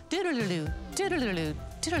 Doodaloo, doodaloo.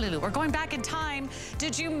 We're going back in time.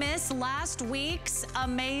 Did you miss last week's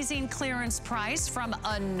amazing clearance price from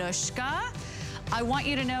Anushka? I want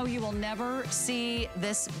you to know you will never see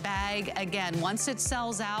this bag again. Once it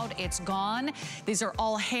sells out, it's gone. These are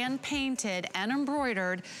all hand-painted and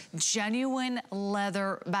embroidered genuine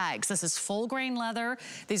leather bags. This is full grain leather.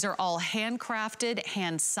 These are all handcrafted,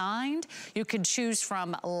 hand-signed. You can choose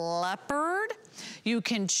from leopard. You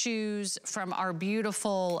can choose from our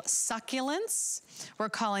beautiful succulents. We're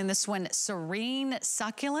calling this one Serene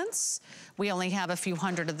Succulents. We only have a few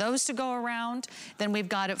hundred of those to go around. Then we've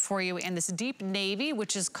got it for you in this deep navy,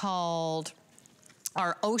 which is called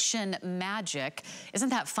our Ocean Magic.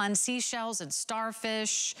 Isn't that fun? Seashells and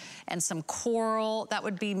starfish and some coral. That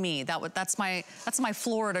would be me. That's my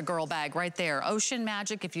Florida girl bag right there. Ocean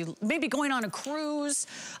Magic. If you maybe going on a cruise,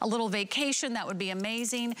 a little vacation, that would be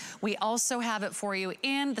amazing. We also have it for you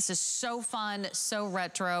in, this is so fun, so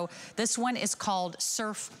retro. This one is called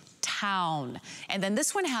Surf Town. And then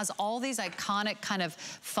this one has all these iconic kind of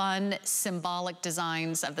fun symbolic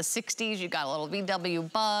designs of the 60s. You've got a little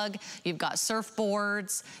VW bug, you've got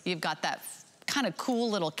surfboards, you've got that kind of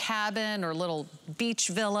cool little cabin or little beach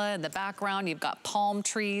villa in the background. You've got palm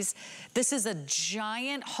trees. This is a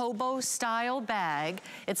giant hobo style bag.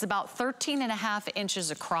 It's about 13.5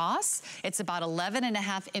 inches across. It's about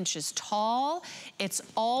 11.5 inches tall. It's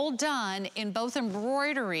all done in both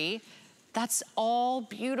embroidery. That's all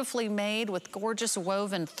beautifully made with gorgeous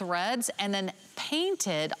woven threads and then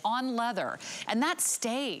painted on leather. And that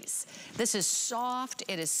stays. This is soft,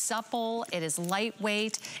 it is supple, it is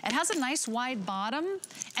lightweight. It has a nice wide bottom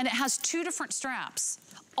and it has 2 different straps.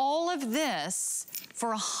 All of this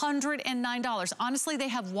for $109. Honestly, they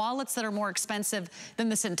have wallets that are more expensive than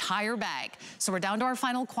this entire bag. So we're down to our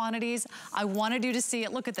final quantities. I wanted you to see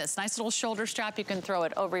it. Look at this, nice little shoulder strap. You can throw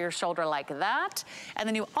it over your shoulder like that. And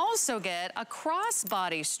then you also get a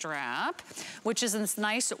crossbody strap, which is in this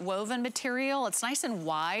nice woven material. It's nice and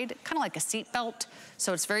wide, kind of like a seat belt.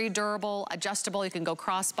 So it's very durable, adjustable. You can go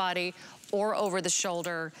crossbody or over the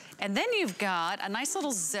shoulder. And then you've got a nice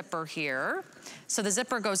little zipper here. So the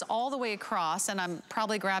zipper goes all the way across, and I'm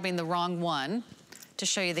probably grabbing the wrong one to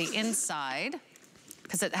show you the inside,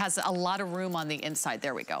 because it has a lot of room on the inside.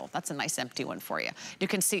 There we go. That's a nice empty one for you. You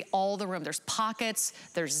can see all the room. There's pockets,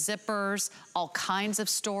 there's zippers, all kinds of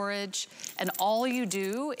storage. And all you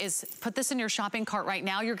do is put this in your shopping cart right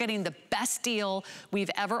now. You're getting the best deal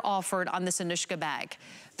we've ever offered on this Anushka bag.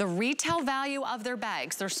 The retail value of their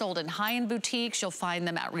bags, they're sold in high-end boutiques. You'll find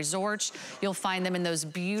them at resorts. You'll find them in those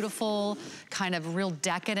beautiful, kind of real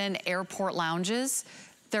decadent airport lounges.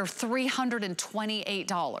 They're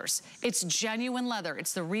 $328. It's genuine leather.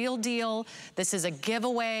 It's the real deal. This is a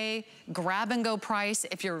giveaway, grab and go price.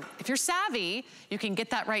 If you're savvy, you can get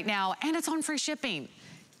that right now, and it's on free shipping.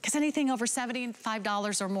 Because anything over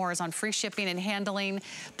 $75 or more is on free shipping and handling.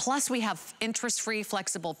 Plus, we have interest-free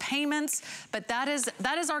flexible payments. But that is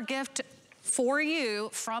our gift for you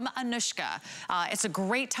from Anushka. It's a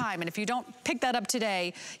great time, and if you don't pick that up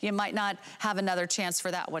today, you might not have another chance for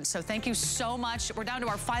that one. So thank you so much. We're down to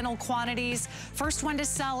our final quantities. First one to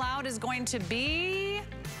sell out is going to be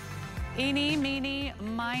eeny, meeny,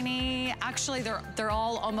 miny. Actually, they're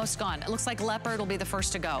all almost gone. It looks like leopard will be the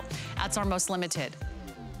first to go. That's our most limited.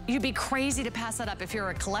 You'd be crazy to pass that up if you're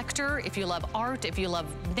a collector, if you love art, if you love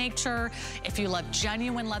nature, if you love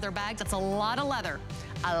genuine leather bags. That's a lot of leather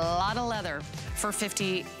for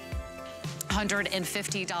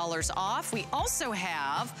 $150 off. We also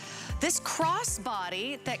have this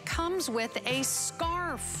crossbody that comes with a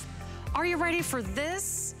scarf. Are you ready for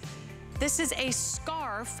this? This is a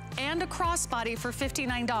scarf and a crossbody for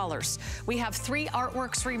 $59. We have 3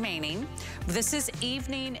 artworks remaining. This is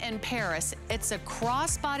Evening in Paris. It's a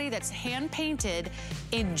crossbody that's hand painted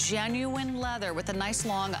in genuine leather with a nice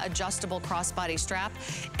long adjustable crossbody strap,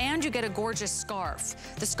 and you get a gorgeous scarf.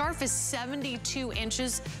 The scarf is 72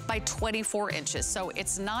 inches by 24 inches, so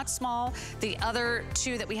it's not small. The other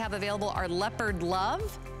 2 that we have available are Leopard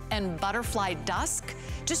Love and Butterfly Dusk.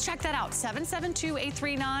 Just check that out,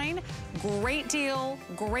 772-839. Great deal,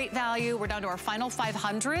 great value. We're down to our final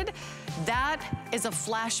 500. That is a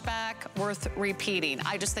flashback worth repeating.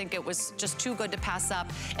 I just think it was just too good to pass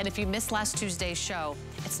up. And if you missed last Tuesday's show,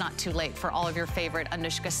 it's not too late for all of your favorite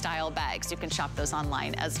Anushka style bags. You can shop those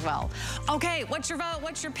online as well. Okay, what's your vote?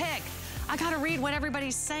 What's your pick? I gotta read what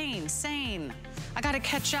everybody's saying. I gotta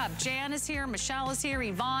catch up. Jan is here, Michelle is here,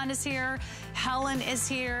 Yvonne is here, Helen is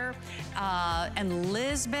here, and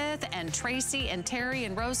Lisbeth, and Tracy, and Terry,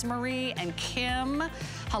 and Rosemarie, and Kim.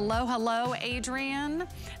 Hello, hello, Adrian.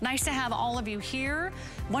 Nice to have all of you here.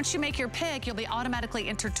 Once you make your pick, you'll be automatically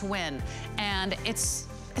entered to win. And is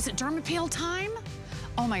it Dermapeel time?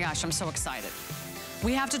 Oh my gosh, I'm so excited.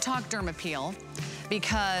 We have to talk Dermapeel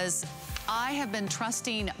because I have been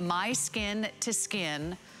trusting my skin to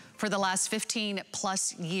skin for the last 15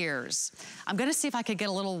 plus years. I'm gonna see if I could get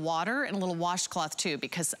a little water and a little washcloth too,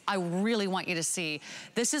 because I really want you to see,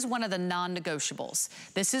 this is one of the non-negotiables.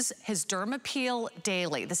 This is his Dermapeel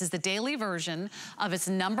Daily. This is the daily version of its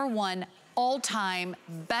 #1 all-time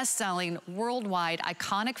best-selling, worldwide,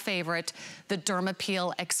 iconic favorite, the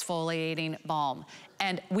Dermapeel Exfoliating Balm.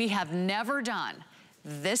 And we have never done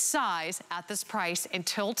this size at this price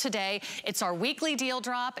until today. It's our weekly deal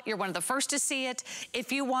drop. You're one of the first to see it.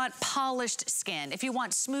 If you want polished skin, if you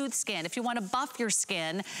want smooth skin, if you want to buff your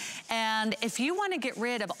skin, and if you want to get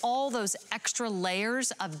rid of all those extra layers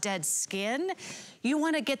of dead skin, you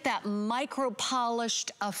want to get that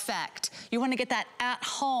micro-polished effect. You want to get that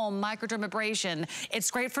at-home microdermabrasion. It's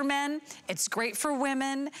great for men. It's great for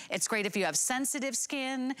women. It's great if you have sensitive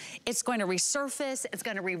skin. It's going to resurface. It's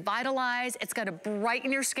going to revitalize. It's going to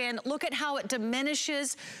brighten your skin. Look at how it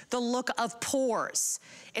diminishes the look of pores.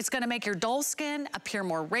 It's going to make your dull skin appear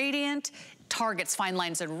more radiant, targets fine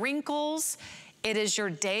lines and wrinkles. It is your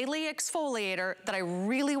daily exfoliator that I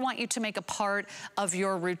really want you to make a part of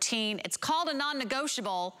your routine. It's called a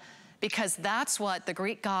non-negotiable because that's what the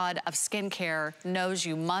Greek god of skincare knows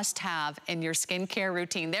you must have in your skincare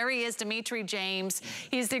routine. There he is, Dimitri James.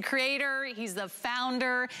 He's the creator, he's the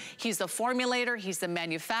founder, he's the formulator, he's the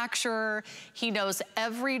manufacturer. He knows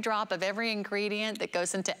every drop of every ingredient that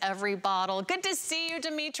goes into every bottle. Good to see you,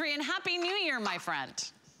 Dimitri, and Happy New Year, my friend.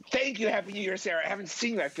 Thank you. Happy New Year, Sarah. I haven't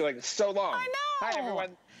seen you, I feel like, in so long. I know. Hi, everyone.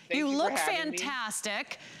 Thank you look for having fantastic.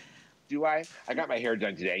 Me. Do I? I got my hair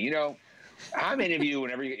done today. You know, how many of you,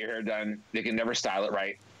 whenever you get your hair done, they can never style it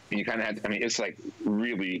right? And you kind of have to, I mean, it's like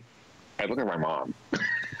really, I look like my mom.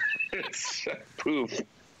 It's poof.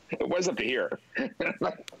 It was up to here.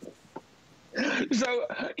 So,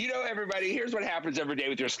 you know, everybody, here's what happens every day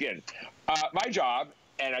with your skin. My job,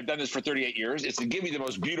 and I've done this for 38 years, is to give you the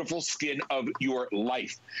most beautiful skin of your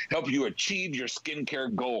life, help you achieve your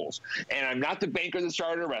skincare goals. And I'm not the banker that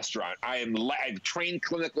started a restaurant. I've trained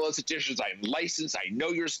clinical estheticians. I am licensed. I know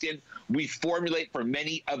your skin. We formulate for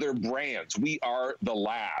many other brands. We are the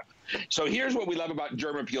lab. So here's what we love about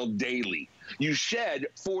Dermapeel Daily. You shed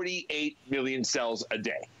 48 million cells a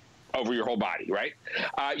day over your whole body, right?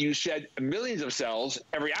 You shed millions of cells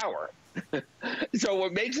every hour. So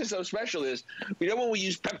what makes it so special is, you know, when we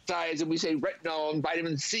use peptides and we say retinol and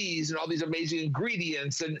vitamin C's and all these amazing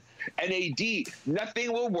ingredients and NAD,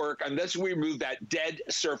 nothing will work unless we remove that dead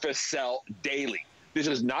surface cell daily. This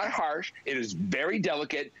is not harsh. It is very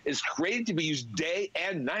delicate. It's created to be used day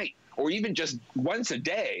and night, or even just once a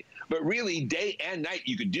day. But really, day and night,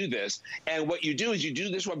 you could do this. And what you do is you do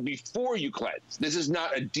this one before you cleanse. This is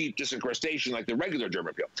not a deep disincrustation like the regular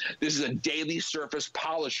Dermapeel. This is a daily surface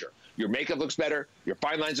polisher. Your makeup looks better. Your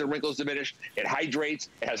fine lines and wrinkles diminish. It hydrates.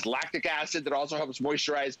 It has lactic acid that also helps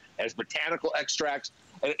moisturize. It has botanical extracts,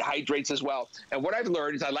 and it hydrates as well. And what I've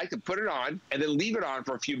learned is I like to put it on and then leave it on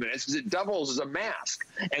for a few minutes because it doubles as a mask,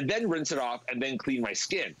 and then rinse it off and then clean my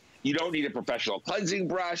skin. You don't need a professional cleansing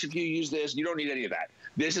brush if you use this. You don't need any of that.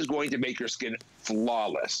 This is going to make your skin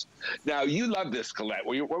flawless. Now, you love this, Colette.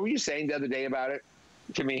 What were you saying the other day about it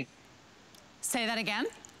to me? Say that again.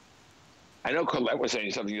 I know Colette was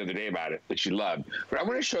saying something the other day about it that she loved, but I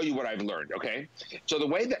want to show you what I've learned, okay? So the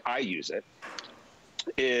way that I use it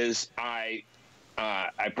is I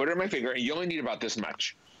put it on my finger, and you only need about this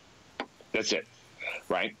much. That's it.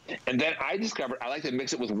 right? And then I discovered I like to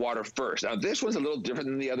mix it with water first. Now, this one's a little different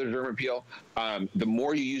than the other Dermapeel. The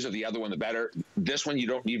more you use of the other one, the better. This one, you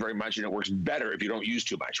don't need very much, and it works better if you don't use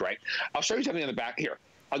too much, right? I'll show you something on the back here.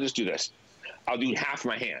 I'll just do this. I'll do half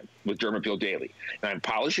my hand with Dermapeel Daily. And I'm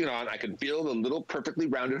polishing it on. I can feel the little perfectly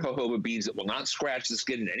rounded jojoba beads that will not scratch the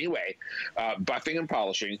skin in any way. Buffing and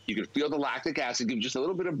polishing. You can feel the lactic acid give just a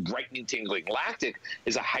little bit of brightening, tingling. Lactic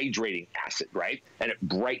is a hydrating acid, right? And it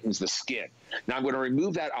brightens the skin. Now I'm going to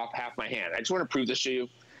remove that off half my hand. I just want to prove this to you.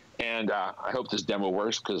 And I hope this demo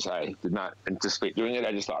works because I did not anticipate doing it.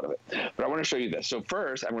 I just thought of it. But I want to show you this. So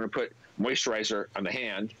first, I'm going to put moisturizer on the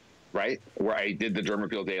hand, right, where I did the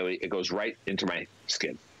Dermapeel Daily. It goes right into my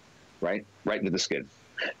skin, right into the skin.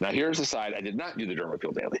 Now, here's the side I did not do the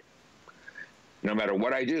Dermapeel Daily. No matter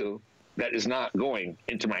what I do, that is not going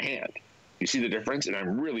into my hand. You see the difference? And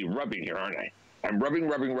I'm really rubbing here, aren't I? I'm rubbing,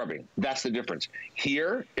 rubbing, rubbing. That's the difference.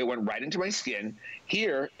 Here, it went right into my skin.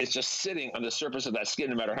 Here, it's just sitting on the surface of that skin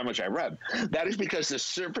no matter how much I rub. That is because the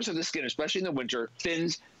surface of the skin, especially in the winter,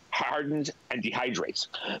 thins, hardens, and dehydrates.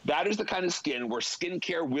 That is the kind of skin where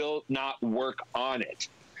skincare will not work on it.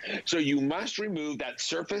 So you must remove that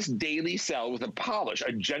surface daily cell with a polish,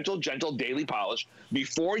 a gentle, gentle daily polish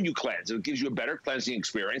before you cleanse. It gives you a better cleansing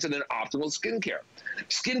experience and then optimal skincare.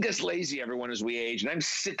 Skin gets lazy, everyone, as we age, and I'm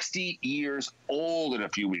 60 years old in a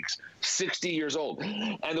few weeks. 60 years old.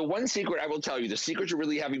 And the one secret I will tell you, the secret to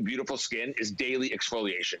really having beautiful skin is daily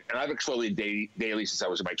exfoliation. And I've exfoliated daily since I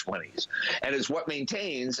was in my 20s. And it's what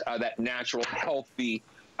maintains that natural, healthy,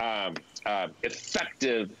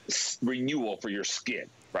 effective renewal for your skin.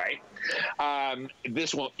 Right?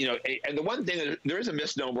 This one, you know, and the one thing, there is a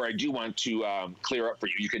misnomer I do want to clear up for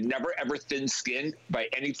you. You can never, ever thin skin by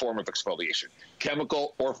any form of exfoliation,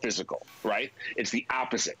 chemical or physical, right? It's the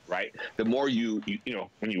opposite, right? The more you know,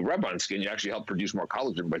 when you rub on skin, you actually help produce more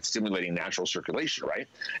collagen by stimulating natural circulation, right?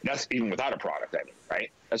 And that's even without a product, I mean,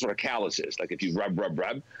 right? That's what a callus is. Like if you rub,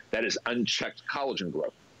 that is unchecked collagen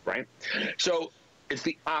growth, right? So it's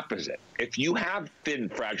the opposite. If you have thin,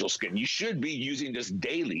 fragile skin, you should be using this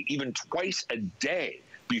daily, even twice a day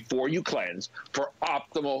before you cleanse for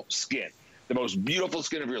optimal skin, the most beautiful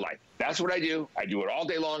skin of your life. That's what I do. I do it all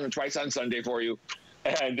day long and twice on Sunday for you.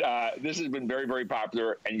 And this has been very, very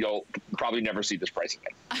popular, and you'll probably never see this price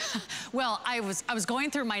again. Well, I was going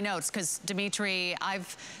through my notes because, Dimitri,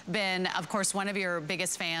 I've been, of course, one of your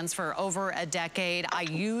biggest fans for over a decade. I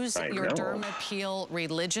use your Dermapeel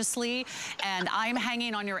religiously, and I'm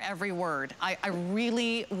hanging on your every word. I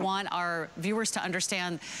really want our viewers to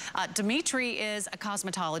understand. Dimitri is a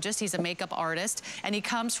cosmetologist. He's a makeup artist, and he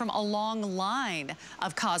comes from a long line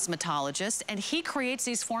of cosmetologists, and he creates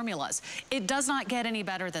these formulas. It does not get any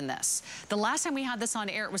better than this. The last time we had this on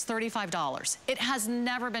air, it was $35. It has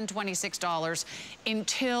never been $26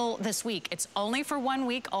 until this week. It's only for 1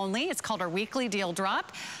 week only. It's called our weekly deal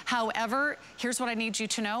drop. However, here's what I need you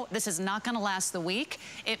to know. This is not gonna last the week.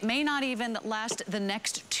 It may not even last the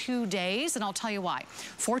next 2 days, and I'll tell you why.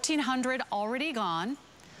 1,400 already gone.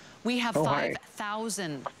 We have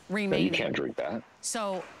 5,000 remaining. You can't drink that.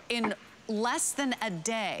 So in less than a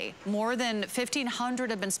day, more than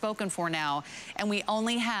 1,500 have been spoken for now, and we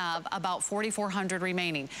only have about 4,400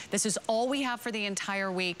 remaining. This is all we have for the entire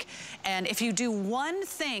week. And if you do one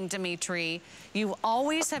thing, Dimitri, you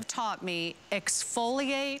always have taught me,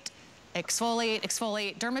 exfoliate, exfoliate,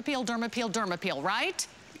 exfoliate, Dermapeel, Dermapeel, Dermapeel, right?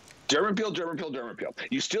 Dermapeel, Dermapeel, Dermapeel.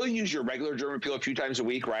 You still use your regular Dermapeel a few times a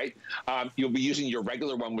week, right? You'll be using your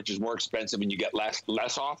regular one, which is more expensive, and you get less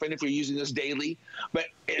often if you're using this daily. But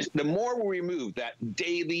the more we remove that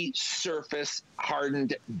daily surface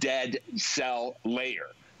hardened dead cell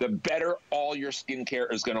layer, the better all your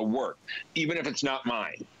skincare is going to work, even if it's not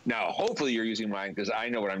mine. Now, hopefully you're using mine because I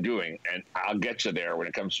know what I'm doing, and I'll get you there when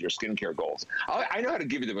it comes to your skincare goals. I know how to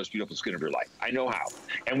give you the most beautiful skin of your life. I know how.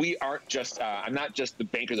 And we aren't just, I'm not just the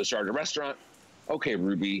banker that started a restaurant. Okay,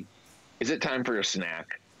 Ruby, is it time for your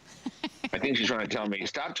snack? I think she's trying to tell me,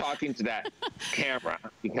 stop talking to that camera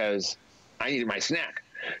because I needed my snack.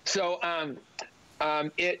 So,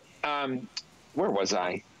 where was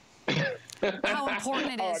I? How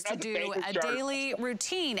important it is to do a daily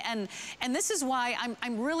routine, and this is why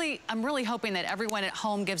I'm really hoping that everyone at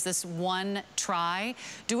home gives this one try.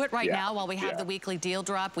 Do it right now while we have the weekly deal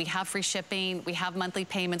drop. We have free shipping. We have monthly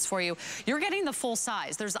payments for you. You're getting the full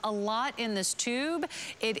size. There's a lot in this tube.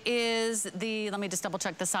 It is the, let me just double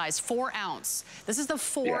check the size, 4 ounce. This is the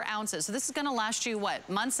 4 ounces. So this is going to last you what,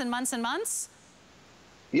 months and months and months?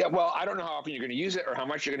 Yeah, well, I don't know how often you're going to use it or how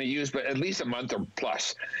much you're going to use, but at least a month or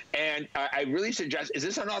plus. And I really suggest, is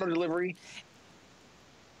this on auto delivery?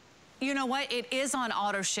 You know what? It is on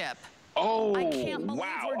auto ship. Oh, I can't believe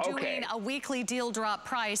wow, we're doing a weekly deal drop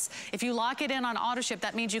price. If you lock it in on auto ship,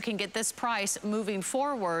 that means you can get this price moving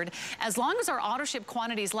forward as long as our auto ship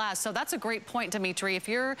quantities last. So that's a great point, Dimitri. If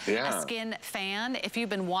you're a skin fan, if you've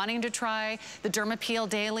been wanting to try the Dermapeel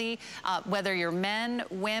Daily, whether you're men,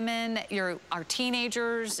 women, are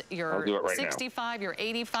teenagers, you're 65, you're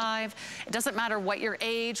 85, it doesn't matter what your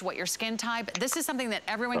age, what your skin type. This is something that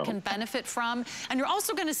everyone can benefit from. And you're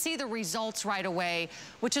also going to see the results right away,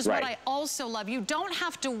 which is what I also love. You don't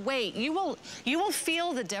have to wait. You will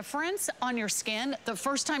feel the difference on your skin the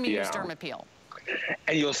first time you use Dermapeel.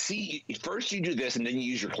 And you'll see, first you do this and then you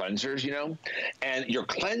use your cleansers, you know, and your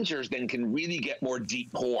cleansers then can really get more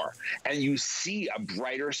deep pore. And you see a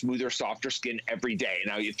brighter, smoother, softer skin every day.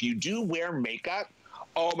 Now, if you do wear makeup,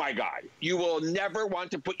 oh my God, you will never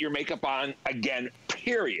want to put your makeup on again,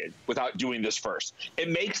 period, without doing this first. It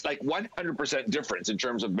makes like 100% difference in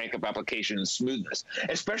terms of makeup application and smoothness,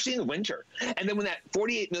 especially in the winter. And then when that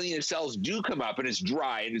 48 million cells do come up and it's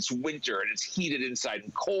dry and it's winter and it's heated inside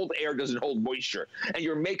and cold air doesn't hold moisture and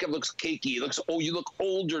your makeup looks cakey, it looks, you look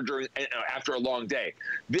older after a long day.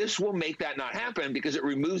 This will make that not happen because it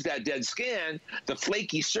removes that dead skin, the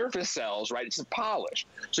flaky surface cells, right? It's a polish.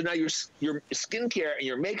 So now your skincare and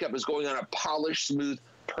your makeup is going on a polished, smooth,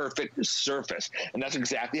 perfect surface. And that's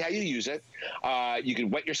exactly how you use it. You can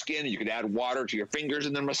wet your skin, and you can add water to your fingers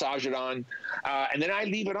and then massage it on. And then I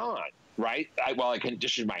leave it on, right? While I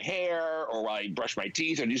condition my hair or while I brush my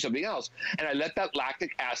teeth or do something else. And I let that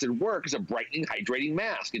lactic acid work as a brightening, hydrating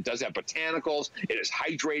mask. It does have botanicals. It is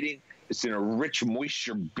hydrating. It's in a rich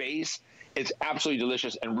moisture base. It's absolutely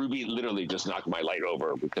delicious, and Ruby literally just knocked my light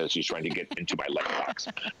over because she's trying to get into my light box.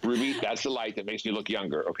 Ruby, that's the light that makes me look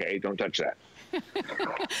younger, okay? Don't touch that.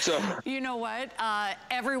 So you know what?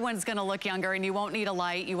 Everyone's gonna look younger, and you won't need a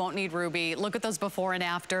light, you won't need Ruby. Look at those before and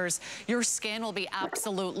afters. Your skin will be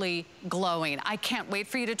absolutely glowing. I can't wait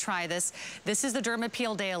for you to try this. This is the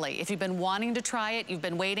Dermapeel Daily. If you've been wanting to try it, you've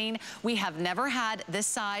been waiting. We have never had this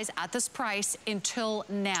size at this price until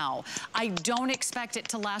now. I don't expect it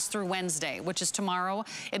to last through Wednesday, which is tomorrow.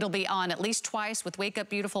 It'll be on at least twice with Wake Up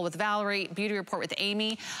Beautiful with Valerie, Beauty Report with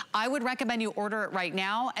Amy. I would recommend you order it right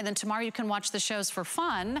now, and then tomorrow you can watch the shows for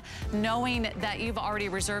fun, knowing that you've already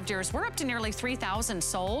reserved yours. We're up to nearly 3,000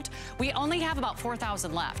 sold. We only have about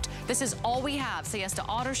 4,000 left. This is all we have. Say yes to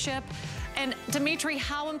auto ship. And Dimitri,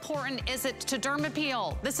 how important is it to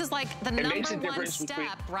Dermapeel? This is like the #1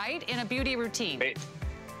 step, right, in a beauty routine.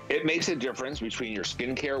 It makes a difference between your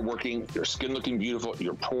skincare working, your skin looking beautiful,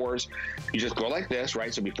 your pores. You just go like this,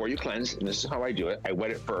 right? So before you cleanse, and this is how I do it, I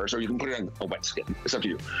wet it first, or you can put it on a wet skin. It's up to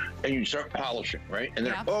you. And you start polishing, right? And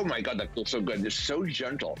then, oh my God, that feels so good. It's so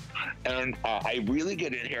gentle. And I really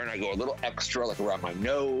get in here and I go a little extra, like around my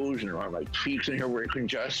nose and around my cheeks in here where it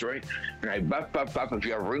congests, right? And I buff. If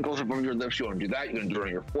you have wrinkles above your lips, you want to do that. You can do it on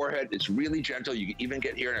your forehead. It's really gentle. You can even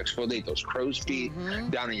get here and exfoliate those crow's feet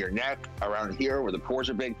down in your neck, around here where the pores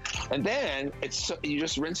are big. And then you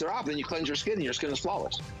just rinse it off, then you cleanse your skin, and your skin is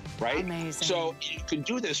flawless, right? Amazing. So you can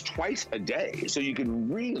do this twice a day, so you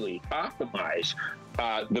can really optimize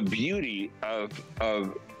the beauty of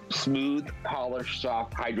smooth, polished,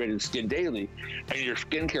 soft, hydrated skin daily, and your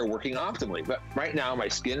skincare working optimally. But right now, my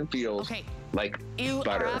skin feels like you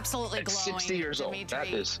butter. are absolutely glowing, 60 years old. Dimitri. That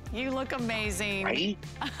is. You look amazing. Right?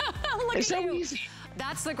 Look it's at so you. easy.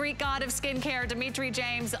 That's the Greek god of skincare, Dimitri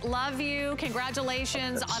James. Love you.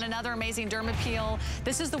 Congratulations on another amazing Dermapeel.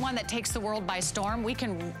 This is the one that takes the world by storm. We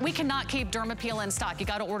cannot keep Dermapeel in stock. You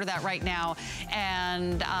got to order that right now.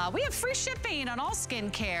 And we have free shipping on all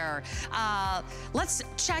skincare. Let's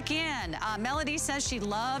check in. Melody says she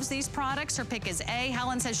loves these products. Her pick is A.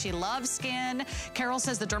 Helen says she loves skin. Carol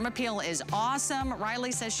says the Dermapeel is awesome.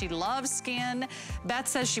 Riley says she loves skin. Beth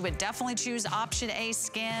says she would definitely choose option A,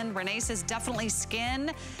 skin. Renee says definitely skin.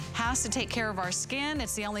 Has to take care of our skin.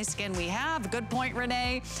 It's the only skin we have. Good point,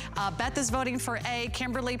 Renee. Beth is voting for A.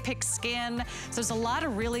 Kimberly picks skin. So there's a lot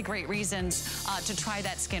of really great reasons to try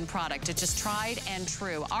that skin product. It's just tried and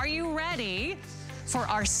true. Are you ready for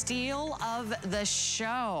our steal of the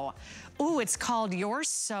show? Ooh, it's called You're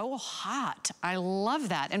So Hot. I love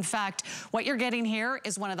that. In fact, what you're getting here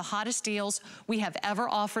is one of the hottest deals we have ever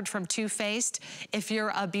offered from Too Faced. If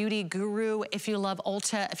you're a beauty guru, if you love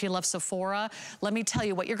Ulta, if you love Sephora, let me tell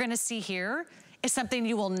you what you're gonna see here is something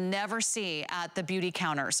you will never see at the beauty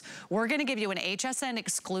counters. We're gonna give you an HSN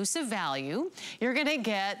exclusive value. You're gonna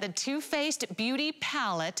get the Too Faced Beauty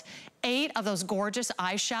Palette, 8 of those gorgeous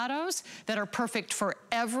eyeshadows that are perfect for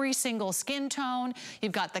every single skin tone.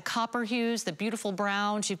 You've got the copper hues, the beautiful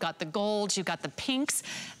browns, you've got the golds, you've got the pinks.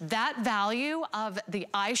 That value of the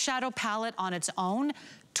eyeshadow palette on its own,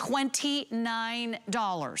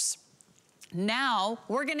 $29. Now,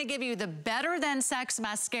 we're gonna give you the Better Than Sex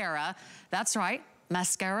mascara. That's right,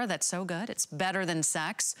 mascara that's so good, it's better than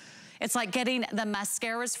sex. It's like getting the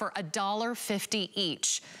mascaras for $1.50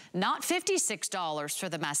 each. Not $56 for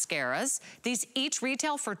the mascaras. These each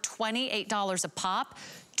retail for $28 a pop.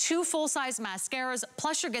 2 full-size mascaras,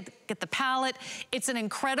 plus you get the palette. It's an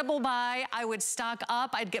incredible buy. I would stock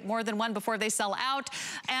up. I'd get more than one before they sell out.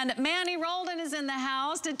 And Manny Roldan is in the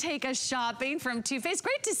house to take us shopping from Too Faced.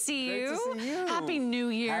 Great to see you. Great to see you. Happy New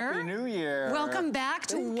Year. Happy New Year. Welcome back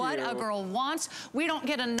to What a Girl Wants. We don't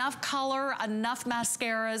get enough color, enough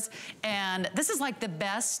mascaras, and this is like the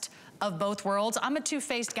best of both worlds. I'm a Too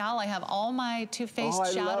Faced gal. I have all my Too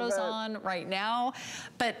Faced shadows on right now,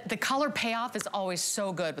 but the color payoff is always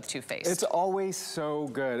so good with Too Faced. It's always so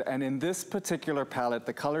good, and in this particular palette,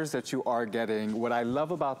 the colors that you are getting, what I love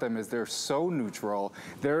about them is they're so neutral.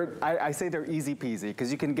 I say they're easy peasy,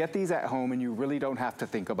 because you can get these at home and you really don't have to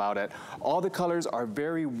think about it. All the colors are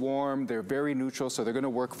very warm, they're very neutral, so they're gonna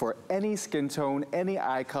work for any skin tone, any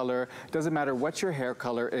eye color, doesn't matter what your hair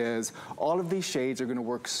color is. All of these shades are gonna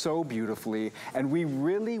work so beautifully, and we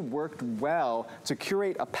really worked well to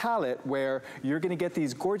curate a palette where you're gonna get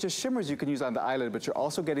these gorgeous shimmers you can use on the eyelid, but you're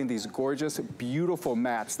also getting these gorgeous, beautiful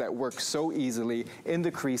mattes that work so easily in the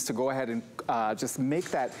crease to go ahead and just make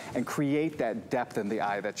that and create that depth in the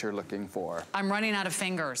eye that you're looking for. I'm running out of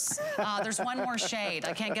fingers. There's one more shade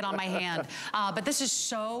I can't get on my hand, but this is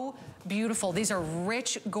so beautiful. These are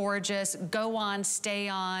rich, gorgeous, go on, stay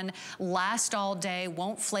on, last all day,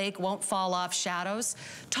 won't flake, won't fall off shadows.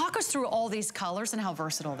 Talk us through all these colors and how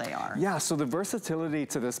versatile they are. Yeah, so the versatility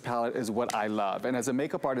to this palette is what I love. And as a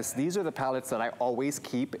makeup artist, these are the palettes that I always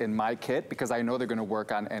keep in my kit because I know they're gonna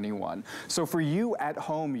work on anyone. So for you at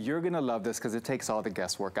home, you're gonna love this because it takes all the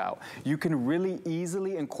guesswork out. You can really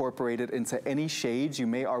easily incorporate it into any shades you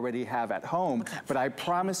may already have at home, but I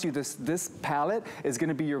promise you this palette is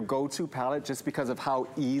gonna be your go-to palette just because of how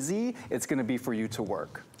easy it's gonna be for you to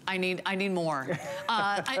work. I need more.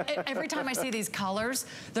 Every time I see these colors,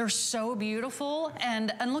 they're so beautiful.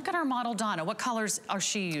 And look at our model, Donna. What colors are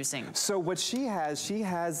she using? So what she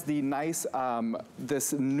has the nice,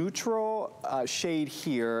 this neutral shade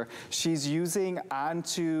here. She's using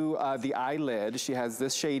onto the eyelid. She has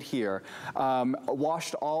this shade here,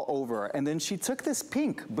 washed all over. And then she took this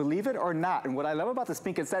pink, believe it or not. And what I love about this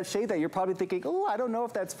pink, it's that shade that you're probably thinking, oh, I don't know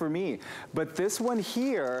if that's for me. But this one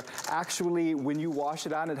here, actually, when you wash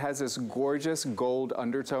it on, it has this gorgeous gold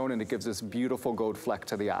undertone and it gives this beautiful gold fleck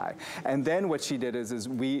to the eye. And then what she did is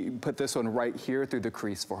we put this one right here through the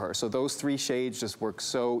crease for her. So those 3 shades just work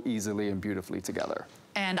so easily and beautifully together.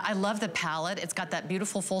 And I love the palette. It's got that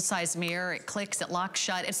beautiful full-size mirror. It clicks, it locks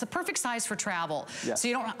shut. It's the perfect size for travel. Yes. So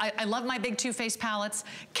you don't, I love my big Too Faced palettes.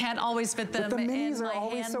 Can't always fit them in my handbag. But the minis are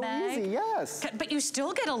always so easy, yes. But you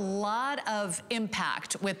still get a lot of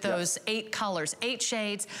impact with those 8 colors, 8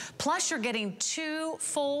 shades. Plus you're getting 2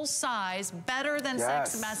 full-size, better than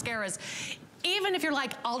sex mascaras. Even if you're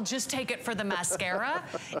like, I'll just take it for the mascara,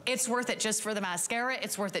 it's worth it just for the mascara.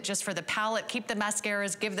 It's worth it just for the palette. Keep the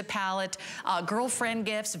mascaras, give the palette, girlfriend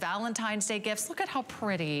gifts, Valentine's Day gifts. Look at how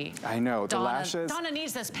pretty. I know, the lashes. Donna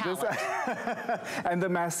needs this palette. And the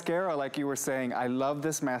mascara, like you were saying, I love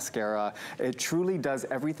this mascara. It truly does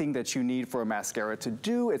everything that you need for a mascara to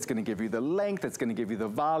do. It's gonna give you the length, it's gonna give you the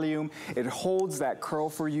volume. It holds that curl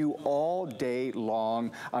for you all day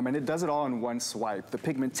long. And it does it all in one swipe. The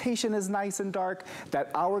pigmentation is nice and dark.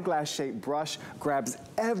 That hourglass shaped brush grabs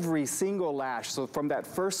every single lash. So from that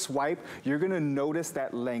first swipe, you're gonna notice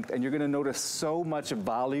that length and you're gonna notice so much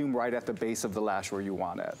volume right at the base of the lash where you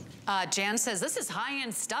want it. Jan says, this is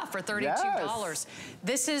high-end stuff for $32. Yes.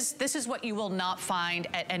 This is what you will not find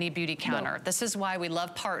at any beauty counter. No. This is why we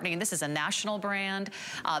love partnering. This is a national brand.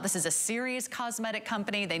 This is a serious cosmetic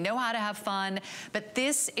company. They know how to have fun. But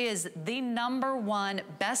this is the #1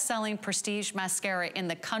 best-selling prestige mascara in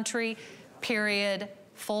the country. Period,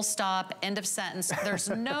 full stop, end of sentence. There's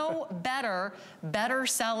no better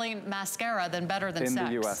selling mascara than Better Than Sex. In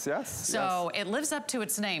the US, yes. So it lives up to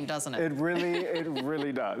its name, doesn't it? It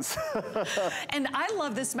really does. And I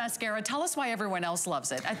love this mascara. Tell us why everyone else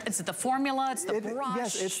loves it. It's the formula, it's the brush.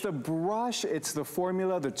 Yes, it's the brush, it's the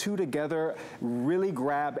formula, the 2 together really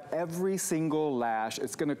grab every single lash.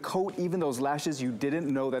 It's gonna coat even those lashes you didn't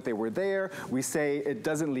know that they were there. We say it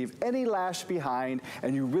doesn't leave any lash behind,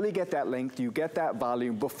 and you really get that length, you get that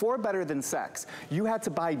volume. Before Better Than Sex, you had to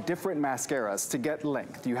buy different mascaras to get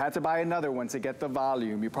length. You had to buy another one to get the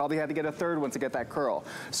volume. You probably had to get a 3rd one to get that curl.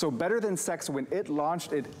 So Better Than Sex, when it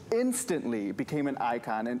launched, it instantly became an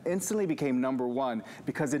icon and instantly became #1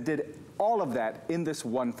 because it did all of that in this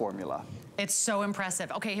one formula. It's so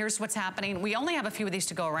impressive. Okay, here's what's happening. We only have a few of these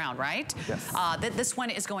to go around, right? Yes. This one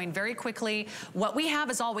is going very quickly. What we have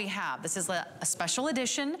is all we have. This is a special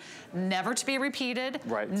edition, never to be repeated.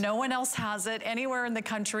 Right. No one else has it anywhere in the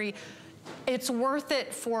country. It's worth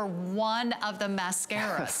it for one of the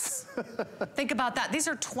mascaras. Think about that. These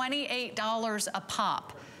are $28 a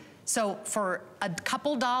pop. So for a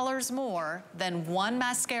couple dollars more than one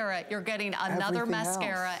mascara, you're getting another Everything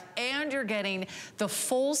mascara else. and you're getting the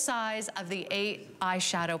full size of the 8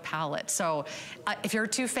 eyeshadow palette. So if you're a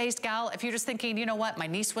Too Faced gal, if you're just thinking, you know what, my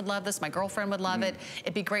niece would love this, my girlfriend would love it,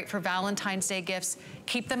 it'd be great for Valentine's Day gifts.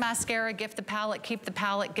 Keep the mascara, gift the palette, keep the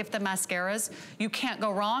palette, gift the mascaras. You can't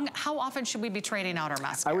go wrong. How often should we be trading out our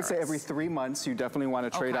mascaras? I would say every 3 months, you definitely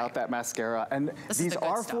want to trade out that mascara. And these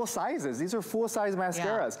are full sizes. These are full size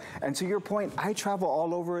mascaras. Yeah. And to your point, I travel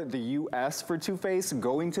all over the US for Too Faced,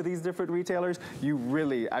 going to these different retailers. You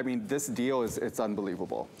really, I mean, this deal it's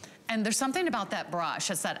unbelievable. And there's something about that brush.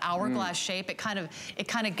 It's that hourglass shape. It kind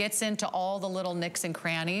of gets into all the little nicks and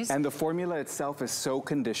crannies. And the formula itself is so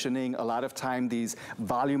conditioning. A lot of time these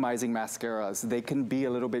volumizing mascaras, they can be a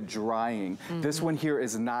little bit drying. This one here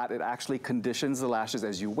is not. It actually conditions the lashes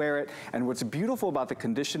as you wear it. And what's beautiful about the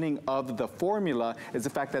conditioning of the formula is the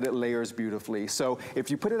fact that it layers beautifully. So if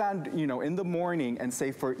you put it on, you know, in the morning and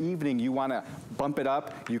say for evening you want to bump it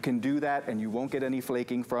up, you can do that and you won't get any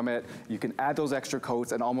flaking from it. You can add those extra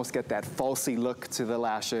coats and almost get that falsy look to the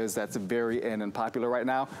lashes that's very in and popular right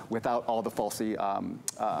now without all the falsy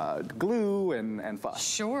glue and fuss.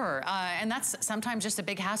 Sure, and that's sometimes just a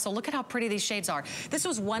big hassle. Look at how pretty these shades are. This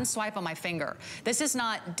was one swipe on my finger. This is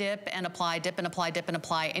not dip and apply, dip and apply, dip and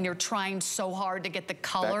apply, and you're trying so hard to get the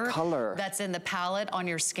color that's in the palette on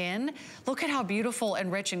your skin. Look at how beautiful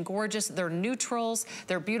and rich and gorgeous. They're neutrals.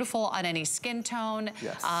 They're beautiful on any skin tone.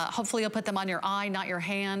 Yes. Hopefully you'll put them on your eye, not your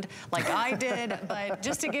hand, like I did, but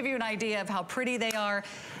just to give you an idea of how pretty they are.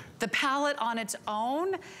 The palette on its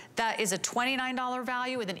own, that is a $29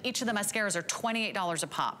 value, and then each of the mascaras are $28 a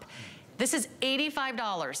pop. This is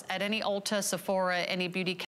 $85 at any Ulta, Sephora, any beauty